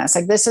abandon us.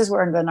 Like this is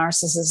where the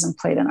narcissism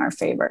played in our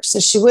favor. So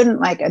she wouldn't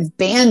like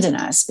abandon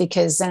us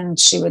because then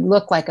she would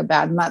look like a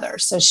bad mother.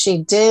 So she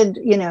did,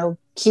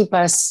 keep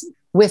us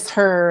with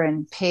her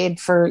and paid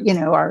for,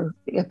 our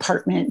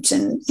apartment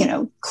and,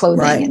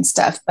 clothing and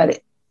stuff.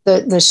 But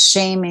the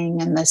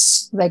shaming and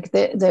this, like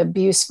the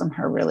abuse from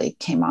her really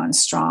came on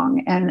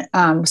strong.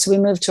 And so we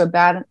moved to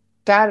a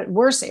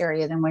worse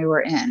area than we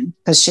were in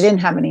because she didn't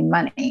have any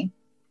money.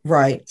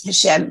 Right.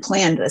 She hadn't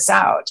planned this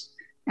out.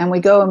 And I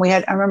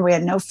remember we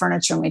had no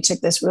furniture, and we took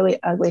this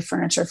really ugly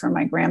furniture from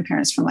my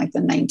grandparents from like the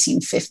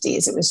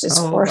 1950s. It was just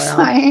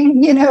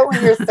horrifying, wow.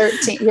 When you're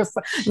 13,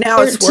 now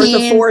 13. It's worth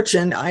a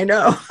fortune. I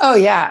know. Oh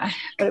yeah.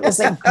 But it was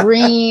like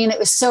green. It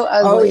was so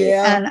ugly. Oh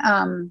yeah.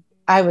 And,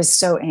 I was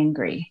so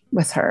angry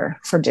with her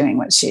for doing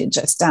what she had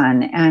just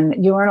done.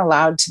 And you weren't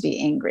allowed to be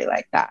angry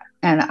like that.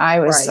 And I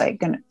was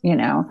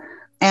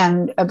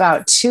and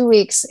about 2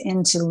 weeks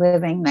into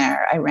living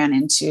there, I ran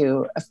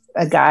into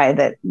a guy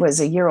that was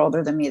a year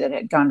older than me that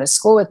had gone to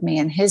school with me,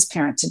 and his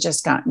parents had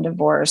just gotten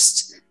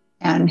divorced,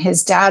 and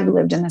his dad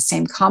lived in the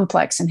same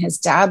complex, and his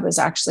dad was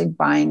actually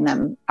buying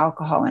them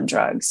alcohol and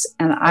drugs.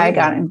 And I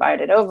got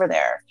invited over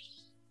there.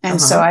 And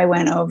so I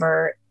went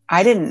over.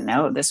 I didn't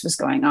know this was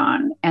going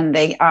on, and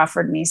they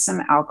offered me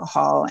some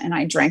alcohol, and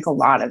I drank a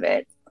lot of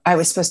it. I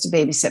was supposed to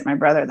babysit my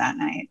brother that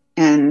night.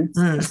 And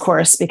of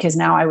course, because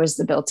now I was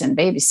the built-in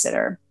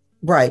babysitter.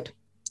 Right.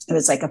 It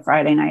was like a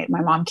Friday night.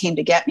 My mom came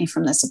to get me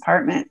from this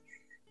apartment,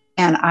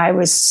 and I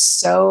was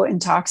so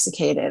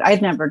intoxicated.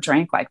 I'd never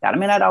drank like that. I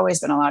mean, I'd always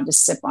been allowed to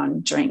sip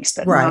on drinks,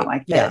 but not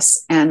like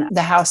this. And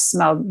the house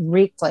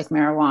reeked like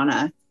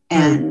marijuana.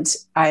 And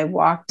I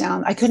walked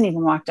down, I couldn't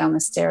even walk down the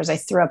stairs. I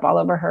threw up all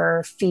over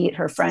her feet,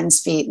 her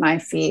friend's feet, my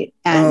feet.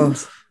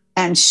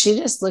 And she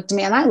just looked at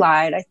me, and I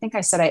lied. I think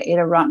I said I ate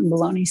a rotten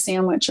bologna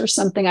sandwich or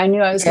something. I knew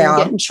I was going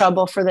to get in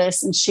trouble for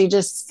this. And she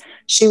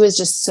was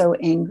just so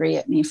angry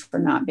at me for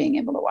not being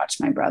able to watch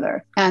my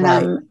brother.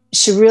 And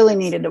she really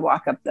needed to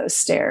walk up those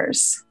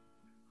stairs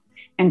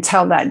and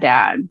tell that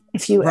dad,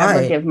 if you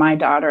ever give my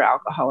daughter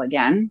alcohol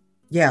again,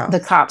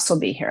 the cops will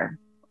be here.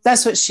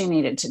 That's what she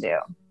needed to do.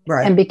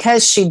 Right. And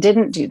because she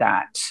didn't do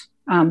that,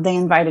 they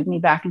invited me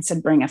back and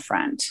said, bring a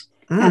friend.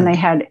 And they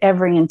had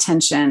every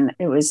intention.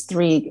 It was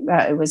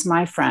it was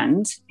my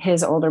friend,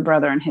 his older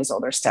brother, and his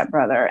older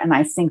stepbrother. And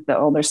I think the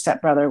older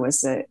stepbrother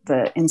was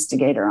the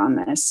instigator on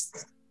this,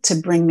 to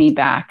bring me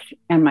back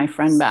and my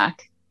friend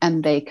back,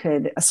 and they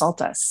could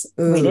assault us.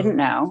 Ooh. We didn't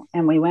know.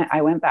 And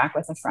I went back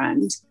with a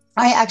friend.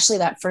 I actually,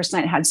 that first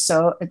night, had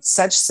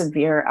such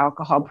severe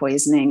alcohol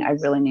poisoning. I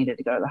really needed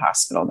to go to the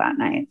hospital that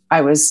night.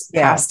 I was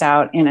passed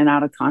out, in and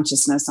out of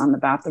consciousness on the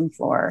bathroom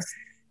floor.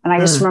 And I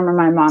just remember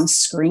my mom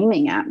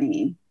screaming at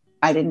me,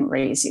 "I didn't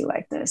raise you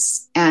like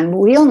this." And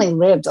we only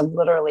lived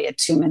literally a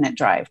 2-minute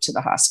drive to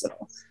the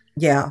hospital.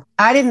 Yeah.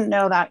 I didn't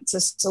know that's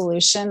a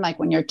solution. Like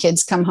when your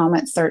kids come home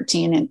at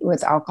 13 and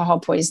with alcohol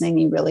poisoning,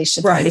 you really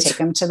should take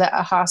them to the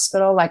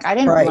hospital. Like I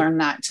didn't learn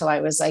that till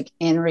I was like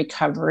in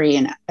recovery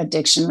and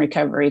addiction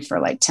recovery for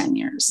like 10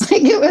 years.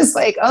 Like it was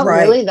like, oh,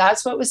 really?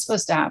 That's what was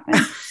supposed to happen.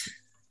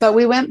 But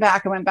I went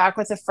back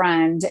with a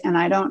friend, and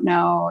I don't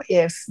know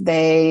if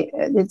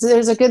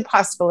there's a good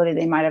possibility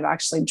they might've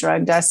actually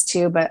drugged us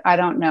too, but I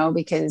don't know,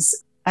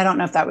 because I don't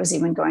know if that was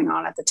even going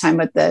on at the time.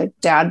 But the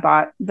dad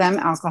bought them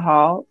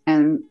alcohol,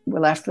 and we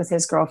left with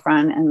his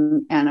girlfriend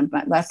and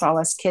left all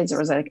us kids. There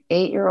was like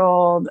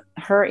 8-year-old,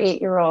 her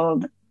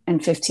 8-year-old and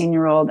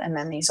 15-year-old. And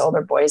then these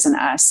older boys and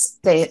us,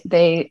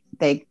 they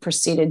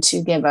proceeded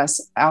to give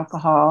us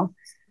alcohol.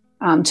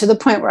 To the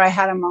point where I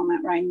had a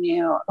moment where I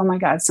knew, oh my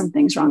God,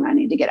 something's wrong. I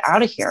need to get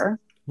out of here.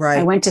 Right.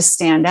 I went to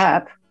stand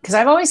up, because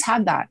I've always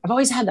had that.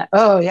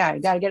 Oh yeah, I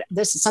got to get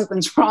this.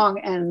 Something's wrong.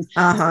 And,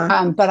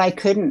 but I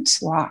couldn't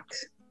walk.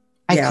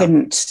 I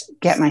couldn't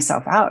get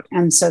myself out.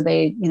 And so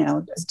they,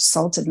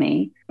 assaulted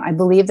me. I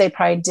believe they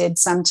probably did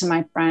some to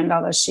my friend,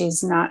 although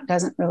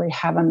doesn't really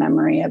have a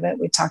memory of it.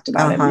 We talked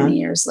about it many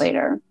years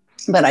later,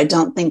 but I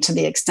don't think to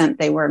the extent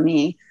they were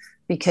me,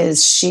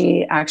 because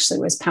she actually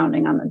was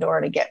pounding on the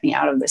door to get me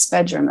out of this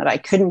bedroom that I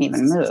couldn't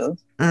even move.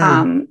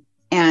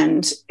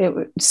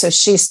 So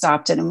she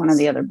stopped it, and one of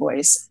the other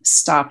boys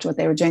stopped what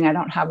they were doing. I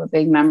don't have a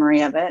big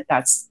memory of it.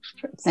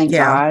 Thank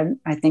God.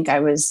 I think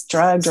I was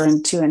drugged or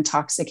too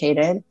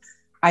intoxicated.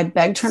 I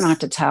begged her not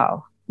to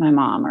tell my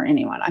mom or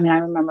anyone. I mean, I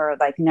remember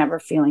like never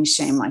feeling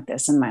shame like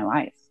this in my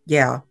life.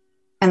 Yeah.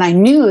 And I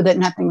knew that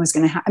nothing was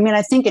going to happen. I mean,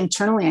 I think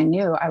internally I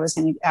knew I was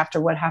going to,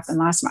 after what happened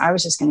last time, I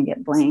was just going to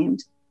get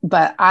blamed.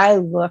 But I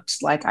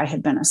looked like I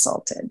had been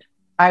assaulted.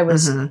 I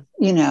was,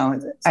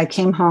 I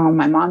came home.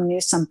 My mom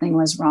knew something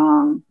was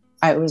wrong.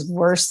 It was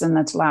worse than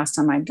the last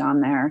time I'd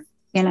gone there,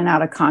 in and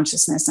out of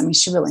consciousness. I mean,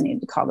 she really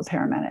needed to call the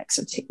paramedics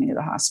or take me to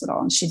the hospital,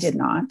 and she did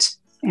not.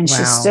 And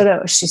she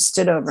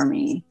stood over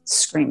me,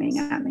 screaming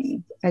at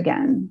me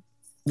again.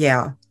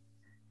 Yeah.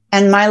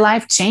 And my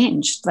life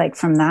changed like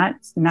from that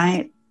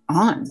night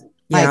on.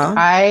 Like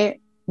I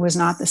was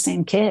not the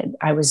same kid.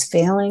 I was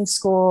failing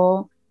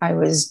school. I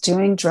was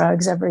doing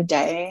drugs every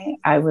day.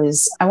 I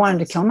wanted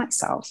to kill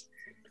myself.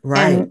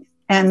 Right.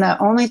 And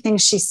the only thing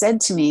she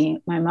said to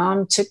me, my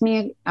mom took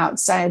me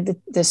outside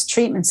this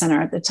treatment center.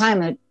 At the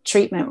time, the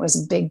treatment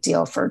was a big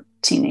deal for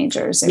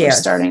teenagers. They were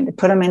starting to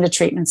put them into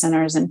treatment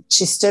centers. And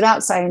she stood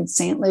outside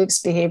St.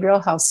 Luke's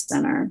Behavioral Health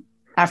Center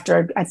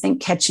after, I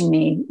think, catching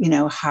me,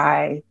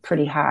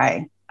 pretty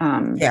high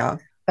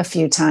a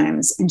few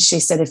times. And she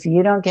said, if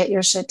you don't get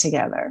your shit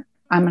together,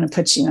 I'm going to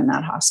put you in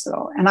that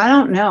hospital. And I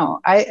don't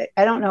know. I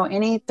don't know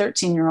any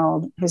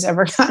 13-year-old who's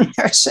ever gotten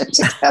their shit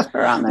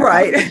together on their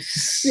own.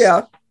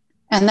 Yeah.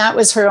 And that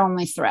was her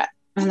only threat.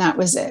 And that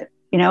was it.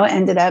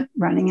 Ended up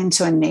running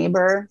into a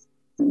neighbor,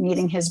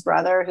 meeting his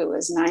brother, who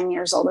was 9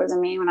 years older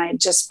than me when I had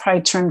just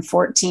probably turned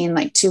 14,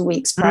 like 2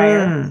 weeks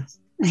prior.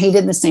 He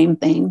did the same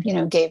thing,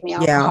 gave me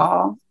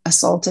alcohol,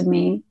 assaulted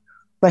me.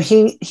 But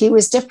he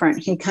was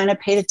different. He kind of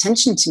paid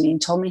attention to me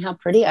and told me how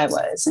pretty I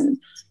was. And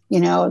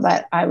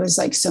that I was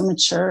like so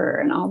mature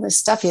and all this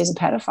stuff. He was a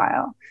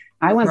pedophile.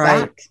 I went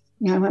back,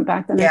 I went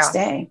back the next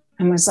day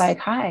and was like,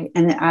 hi.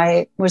 And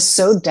I was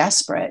so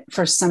desperate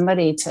for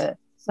somebody to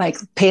like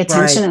pay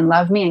attention and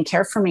love me and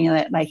care for me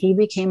that like he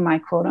became my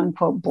quote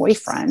unquote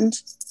boyfriend.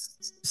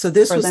 So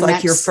this was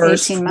like your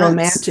first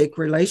romantic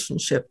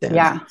relationship then?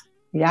 Yeah.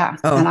 Yeah.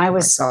 Oh, and I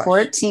was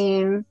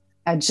 14.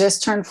 I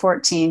just turned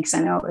 14 because I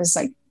know it was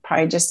like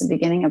probably just the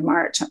beginning of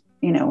March,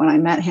 when I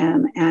met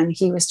him, and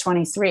he was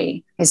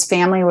 23. His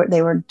family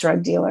they were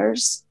drug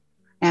dealers,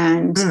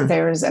 and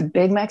there was a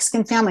big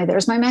Mexican family.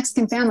 There's my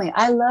Mexican family.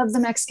 I love the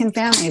Mexican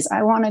families.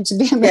 I wanted to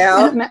be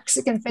a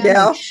Mexican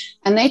family,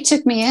 and they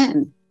took me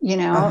in,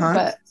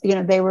 but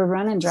they were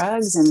running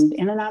drugs and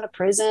in and out of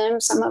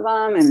prison, some of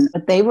them,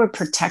 but they were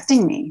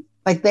protecting me.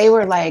 Like they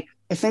were like,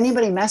 if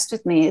anybody messed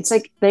with me, it's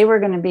like they were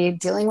going to be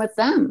dealing with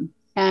them.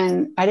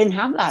 And I didn't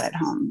have that at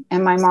home.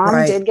 And my mom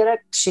did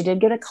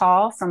get a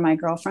call from my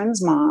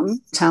girlfriend's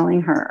mom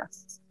telling her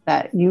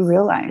that you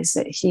realize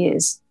that he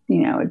is,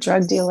 a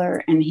drug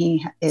dealer and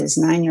he is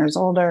 9 years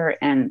older,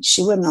 and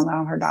she wouldn't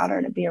allow her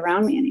daughter to be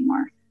around me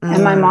anymore.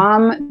 And my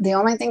mom, the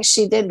only thing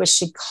she did was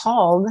she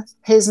called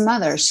his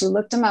mother. She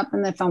looked him up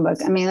in the phone book.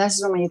 I mean, this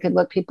is when you could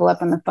look people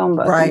up in the phone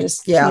book. Right. And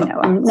just,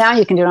 now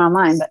you can do it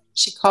online. But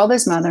she called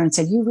his mother and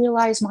said, you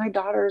realize my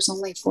daughter is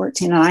only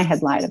 14. And I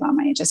had lied about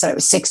my age. I said I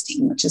was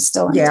 16, which is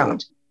still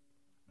underage.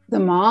 the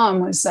mom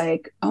was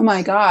like, oh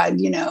my God,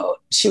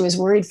 she was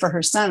worried for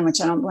her son,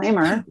 which I don't blame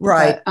her.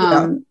 Right.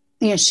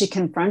 But, she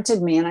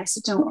confronted me and I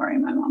said, don't worry,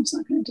 my mom's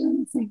not going to do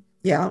anything.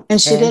 Yeah.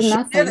 And she did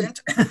nothing.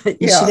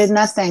 Yeah. She did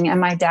nothing. And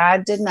my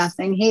dad did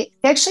nothing. He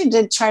actually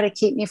did try to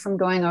keep me from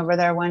going over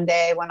there one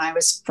day when I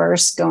was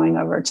first going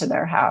over to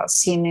their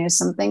house. He knew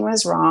something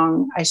was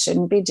wrong. I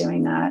shouldn't be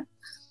doing that.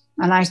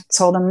 And I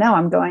told him, no,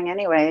 I'm going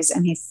anyways.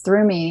 And he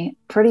threw me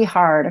pretty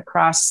hard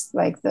across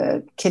like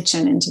the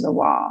kitchen into the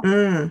wall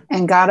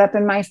and got up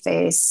in my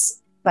face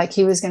like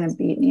he was going to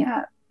beat me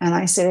up. And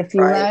I said, if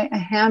you lay a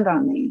hand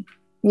on me,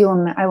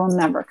 I will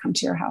never come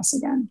to your house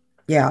again.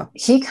 Yeah.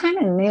 He kind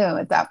of knew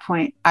at that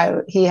point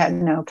he had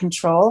no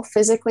control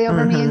physically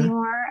over me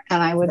anymore,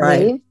 and I would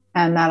leave,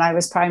 and that I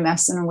was probably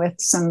messing with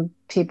some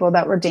people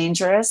that were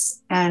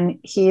dangerous. And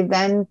he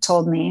then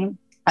told me,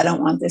 I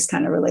don't want this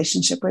kind of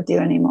relationship with you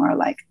anymore.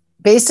 Like,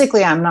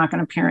 basically, I'm not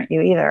going to parent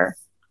you either.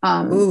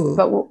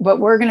 But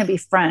we're going to be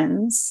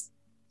friends.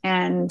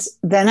 And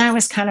then I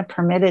was kind of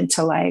permitted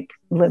to like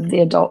live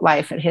the adult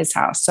life at his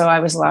house. So I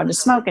was allowed to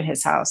smoke at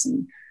his house,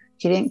 and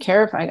he didn't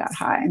care if I got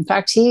high. In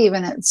fact, he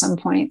even at some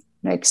point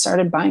like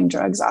started buying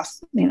drugs off,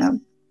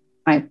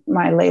 my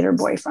later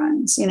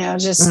boyfriends,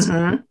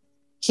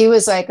 he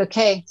was like,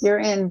 okay, you're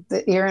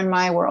in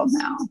my world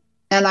now.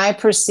 And I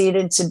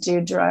proceeded to do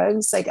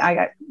drugs. Like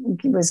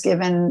was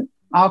given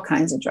all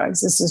kinds of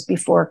drugs. This was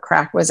before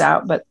crack was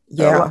out, but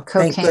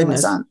cocaine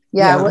was on.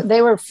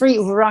 They were free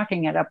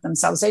rocking it up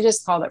themselves. They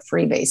just called it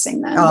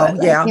freebasing then. Oh,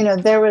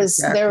 but,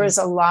 there was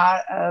a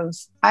lot of,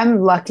 I'm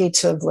lucky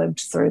to have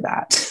lived through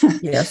that.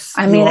 Yes.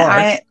 I mean,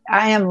 I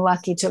am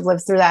lucky to have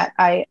lived through that.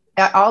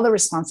 All the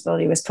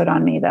responsibility was put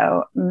on me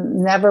though.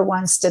 Never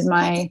once did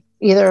my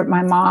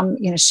mom,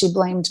 she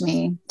blamed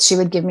me. She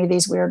would give me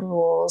these weird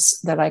rules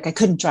that like, I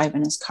couldn't drive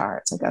in his car.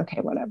 It's like,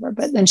 okay, whatever.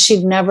 But then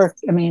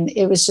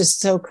it was just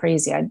so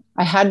crazy.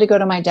 I had to go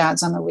to my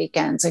dad's on the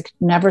weekends. I could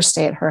never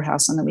stay at her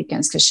house on the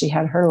weekends because she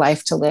had her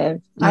life to live.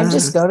 I'd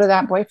just go to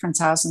that boyfriend's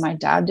house and my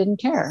dad didn't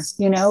care.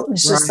 It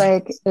was just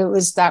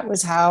that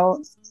was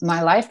how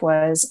my life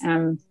was.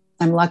 And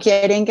I'm lucky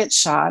I didn't get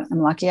shot.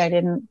 I'm lucky I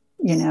didn't,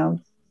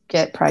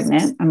 get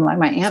pregnant. I'm like,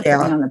 my aunt put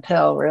me on the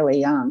pill really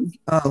young.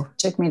 Oh,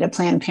 took me to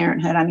Planned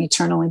Parenthood. I'm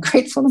eternally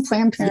grateful to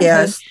Planned Parenthood.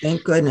 Yes,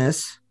 thank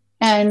goodness.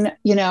 And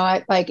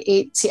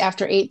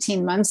after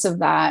 18 months of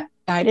that,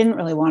 I didn't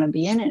really want to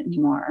be in it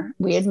anymore.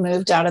 We had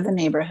moved out of the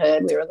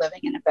neighborhood. We were living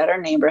in a better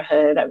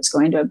neighborhood. I was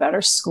going to a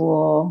better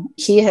school.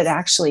 He had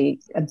actually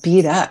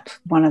beat up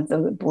one of the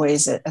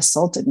boys that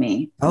assaulted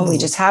me. Oh. We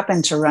just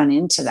happened to run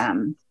into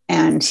them.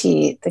 And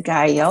the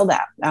guy yelled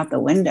out the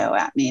window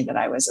at me that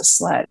I was a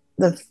slut.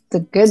 The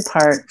good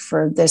part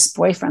for this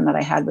boyfriend that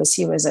I had was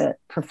he was a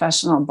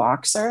professional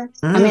boxer.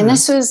 I mean,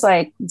 this was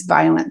like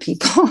violent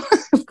people.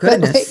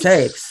 Goodness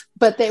sakes.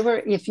 But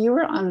if you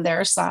were on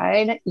their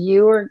side,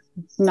 you were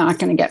not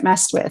going to get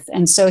messed with.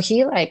 And so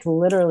he like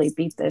literally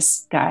beat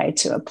this guy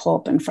to a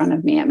pulp in front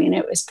of me. I mean,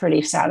 it was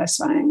pretty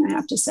satisfying, I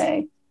have to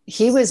say.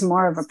 He was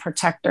more of a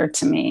protector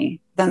to me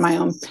than my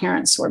own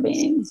parents were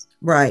being.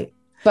 Right.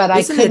 But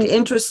Isn't it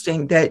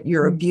interesting that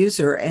your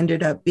abuser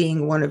ended up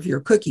being one of your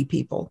cookie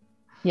people?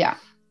 Yeah.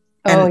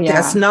 And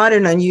that's not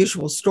an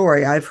unusual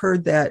story. I've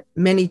heard that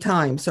many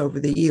times over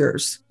the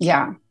years.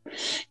 Yeah.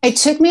 It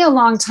took me a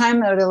long time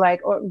though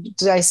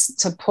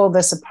to pull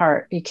this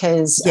apart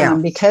because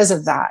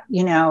of that,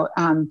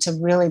 to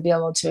really be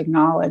able to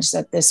acknowledge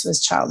that this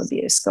was child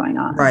abuse going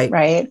on.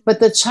 Right.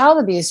 But the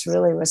child abuse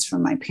really was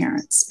from my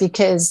parents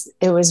because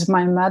it was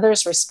my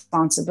mother's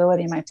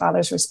responsibility, my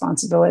father's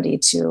responsibility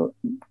to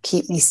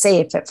keep me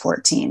safe at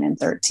 14 and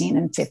 13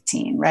 and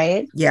 15.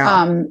 Right.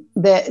 Yeah.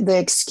 The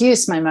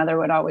excuse my mother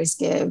would always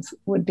give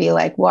would be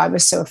like, well, I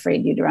was so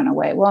afraid you'd run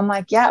away. Well, I'm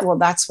like, yeah, well,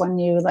 that's when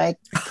you like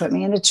put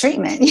me into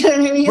treatment. You know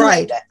what I mean?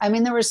 Right. Like, I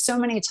mean, there were so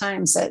many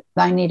times that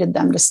I needed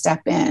them to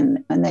step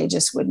in and they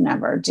just would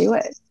never do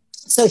it.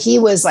 So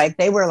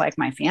they were like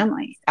my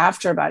family.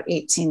 After about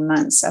 18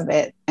 months of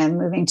it and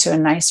moving to a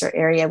nicer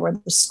area where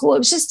the school, it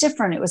was just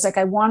different. It was like,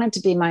 I wanted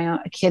to be a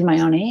kid my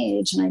own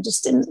age. And I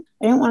didn't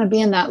want to be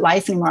in that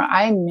life anymore.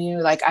 I knew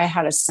like I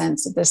had a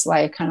sense that this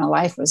kind of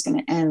life was going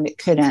to end. It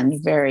could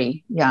end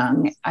very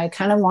young. I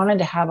kind of wanted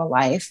to have a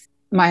life.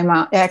 My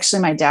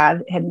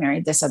dad had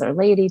married this other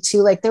lady too.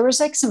 Like there was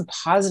like some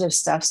positive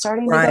stuff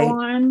starting to go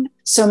on.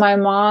 So my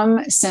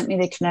mom sent me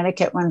to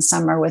Connecticut one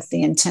summer with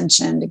the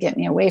intention to get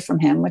me away from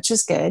him, which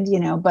was good,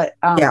 but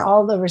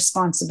all the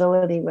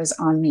responsibility was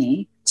on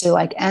me to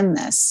like end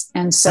this.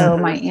 And so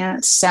my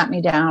aunt sat me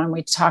down and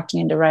we talked me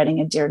into writing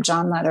a Dear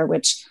John letter,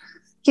 which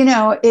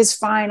is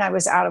fine. I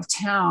was out of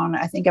town.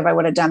 I think if I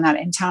would have done that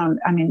in town,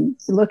 I mean,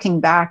 looking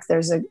back,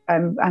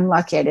 I'm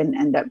lucky I didn't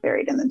end up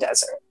buried in the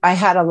desert. I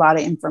had a lot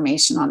of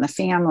information on the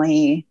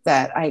family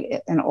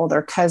and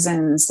older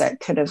cousins that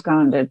could have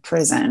gone to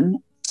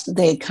prison.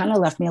 They kind of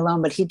left me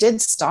alone, but he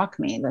did stalk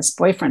me. This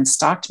boyfriend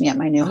stalked me at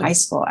my new high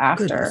school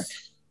after.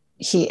 Goodness.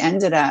 He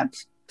ended up.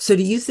 So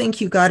do you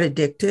think you got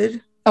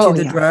addicted to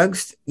the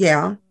drugs?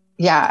 Yeah.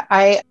 Yeah.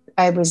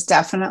 I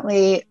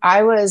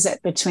was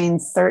at between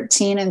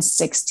 13 and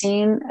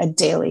 16, a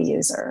daily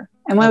user.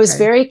 And what was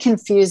very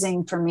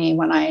confusing for me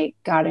when I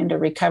got into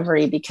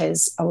recovery,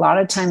 because a lot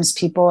of times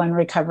people in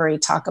recovery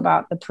talk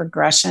about the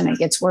progression. It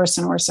gets worse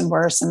and worse and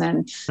worse, and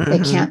then they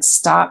can't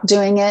stop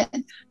doing it.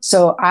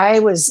 So I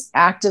was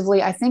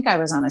actively, I think I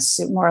was on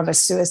more of a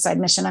suicide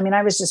mission. I mean,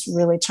 I was just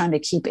really trying to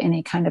keep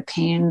any kind of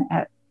pain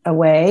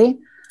away.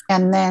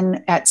 And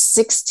then at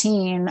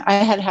 16, I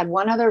had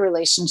one other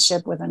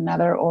relationship with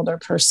another older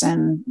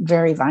person,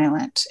 very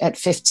violent. At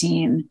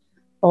 15,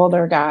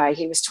 older guy,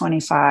 he was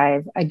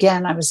 25.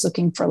 Again, I was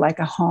looking for like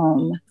a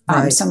home,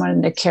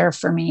 someone to care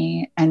for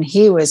me. And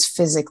he was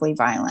physically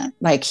violent.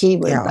 Like he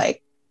would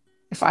like,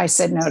 if I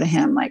said no to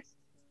him, like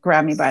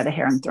grab me by the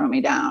hair and throw me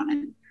down.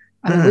 And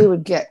I mean, we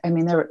would get, I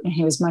mean,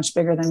 he was much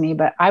bigger than me,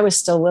 but I was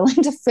still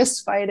willing to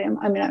fist fight him.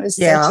 I mean, I was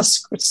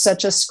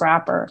such a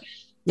scrapper.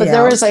 But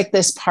there was like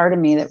this part of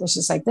me that was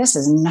just like, this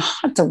is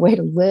not the way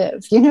to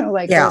live, you know,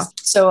 like,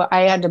 so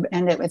I had to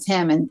end it with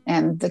him,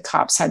 and the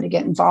cops had to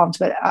get involved.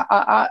 But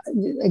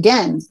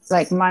again,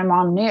 like my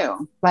mom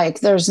knew,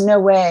 like, there's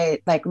no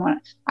way, like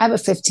I have a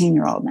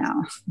 15-year-old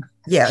now.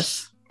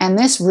 Yes. And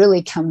this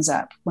really comes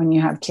up when you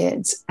have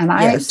kids. And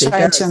I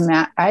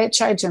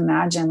tried to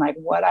imagine like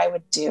what I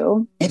would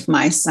do if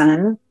my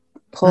son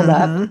pulled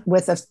up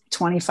with a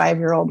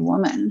 25-year-old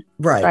woman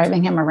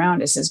driving him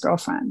around as his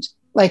girlfriend.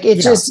 Like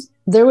it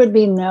there would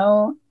be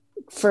no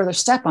further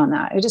step on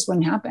that. It just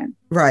wouldn't happen.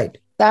 Right.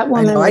 That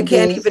woman. I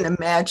can't even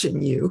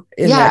imagine you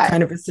in that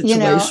kind of a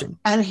situation. You know,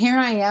 and here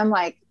I am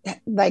like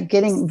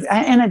getting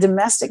in a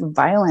domestic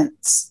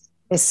violence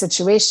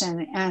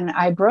situation. And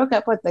I broke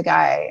up with the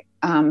guy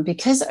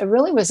because I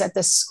really was at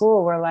this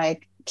school where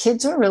like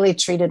kids were really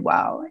treated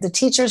well. The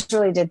teachers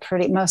really did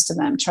most of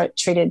them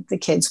treated the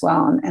kids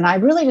well. And I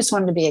really just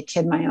wanted to be a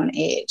kid my own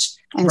age.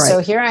 And so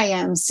here I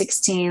am,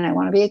 16. I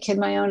want to be a kid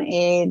my own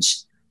age.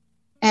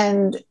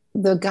 And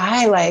the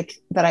guy like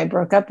that I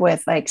broke up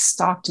with, like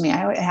stalked me.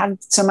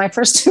 So my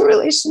first 2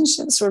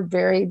 relationships were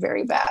very,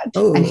 very bad.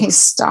 Ooh. And he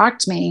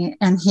stalked me,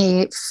 and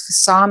he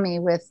saw me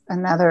with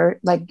another,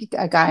 like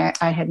a guy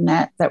I had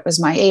met that was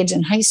my age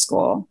in high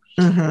school.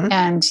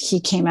 And he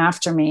came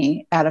after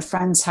me at a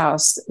friend's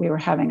house. We were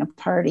having a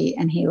party,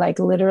 and he like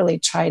literally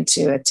tried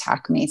to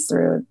attack me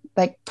through,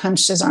 like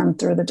punched his arm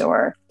through the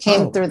door,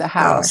 came through the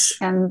house,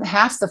 and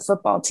half the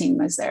football team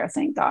was there,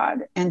 thank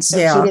God. And so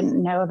he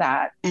didn't know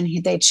that. And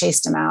they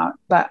chased him out,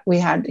 but he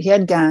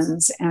had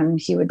guns, and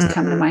he would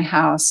come to my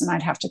house, and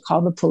I'd have to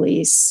call the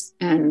police.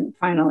 And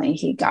finally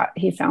he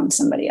found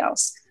somebody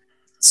else.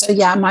 So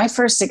yeah, my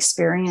first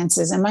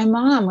experiences, and my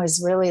mom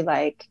was really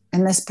like,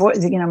 and this boy,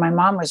 you know, my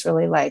mom was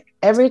really like,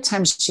 every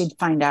time she'd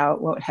find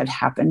out what had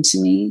happened to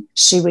me,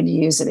 she would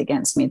use it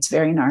against me. It's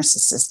very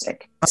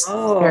narcissistic. It's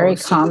very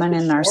common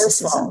in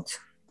narcissism.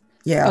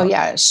 Yeah. Oh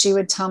yeah. She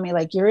would tell me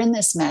like, you're in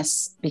this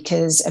mess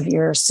because of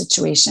your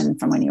situation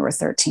from when you were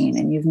 13,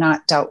 and you've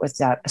not dealt with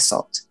that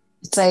assault.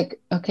 It's like,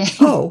 okay.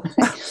 Oh.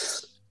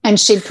 And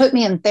she'd put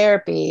me in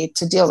therapy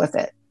to deal with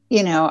it.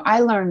 You know, I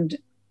learned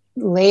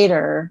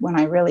later, when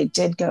I really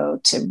did go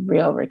to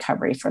real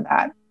recovery for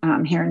that,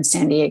 here in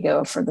San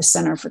Diego for the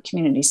Center for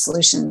Community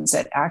Solutions,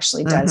 that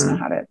actually does know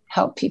how to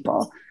help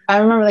people. I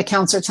remember the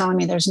counselor telling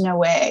me there's no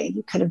way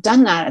you could have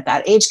done that at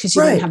that age, because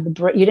you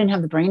didn't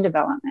have the brain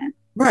development.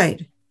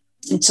 Right.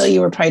 Until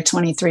you were probably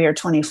 23 or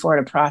 24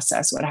 to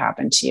process what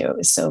happened to you. It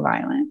was so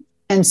violent.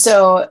 And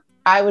so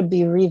I would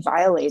be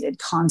reviolated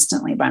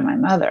constantly by my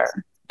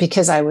mother,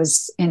 because I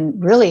was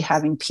really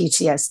having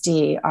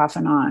PTSD off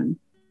and on.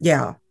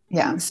 Yeah.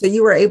 Yeah. So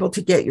you were able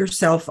to get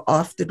yourself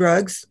off the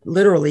drugs,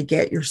 literally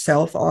get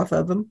yourself off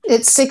of them?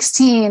 At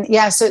 16.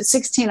 Yeah. So at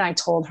 16, I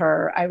told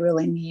her, I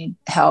really need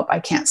help.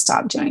 I can't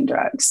stop doing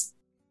drugs.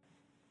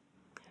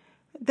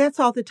 That's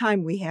all the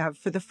time we have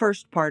for the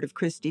first part of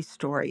Christy's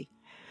story.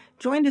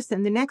 Join us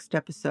in the next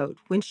episode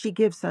when she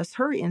gives us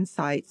her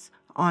insights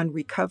on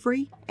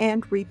recovery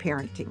and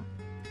reparenting.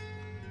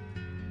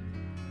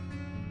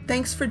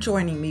 Thanks for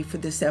joining me for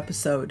this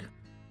episode.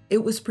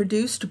 It was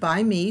produced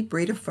by me,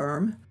 Brita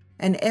Firm,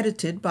 and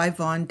edited by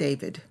Vaughn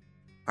David.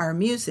 Our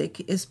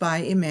music is by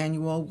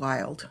Emmanuel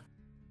Wild.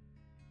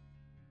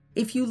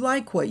 If you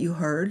like what you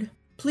heard,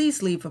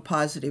 please leave a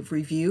positive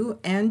review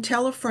and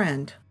tell a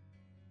friend.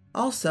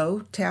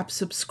 Also, tap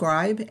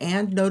subscribe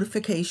and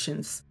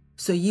notifications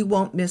so you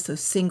won't miss a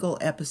single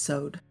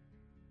episode.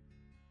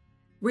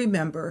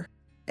 Remember,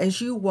 as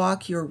you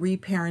walk your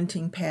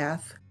reparenting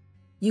path,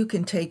 you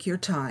can take your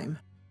time.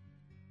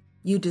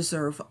 You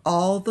deserve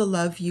all the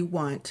love you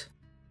want,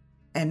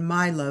 and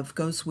my love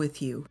goes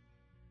with you.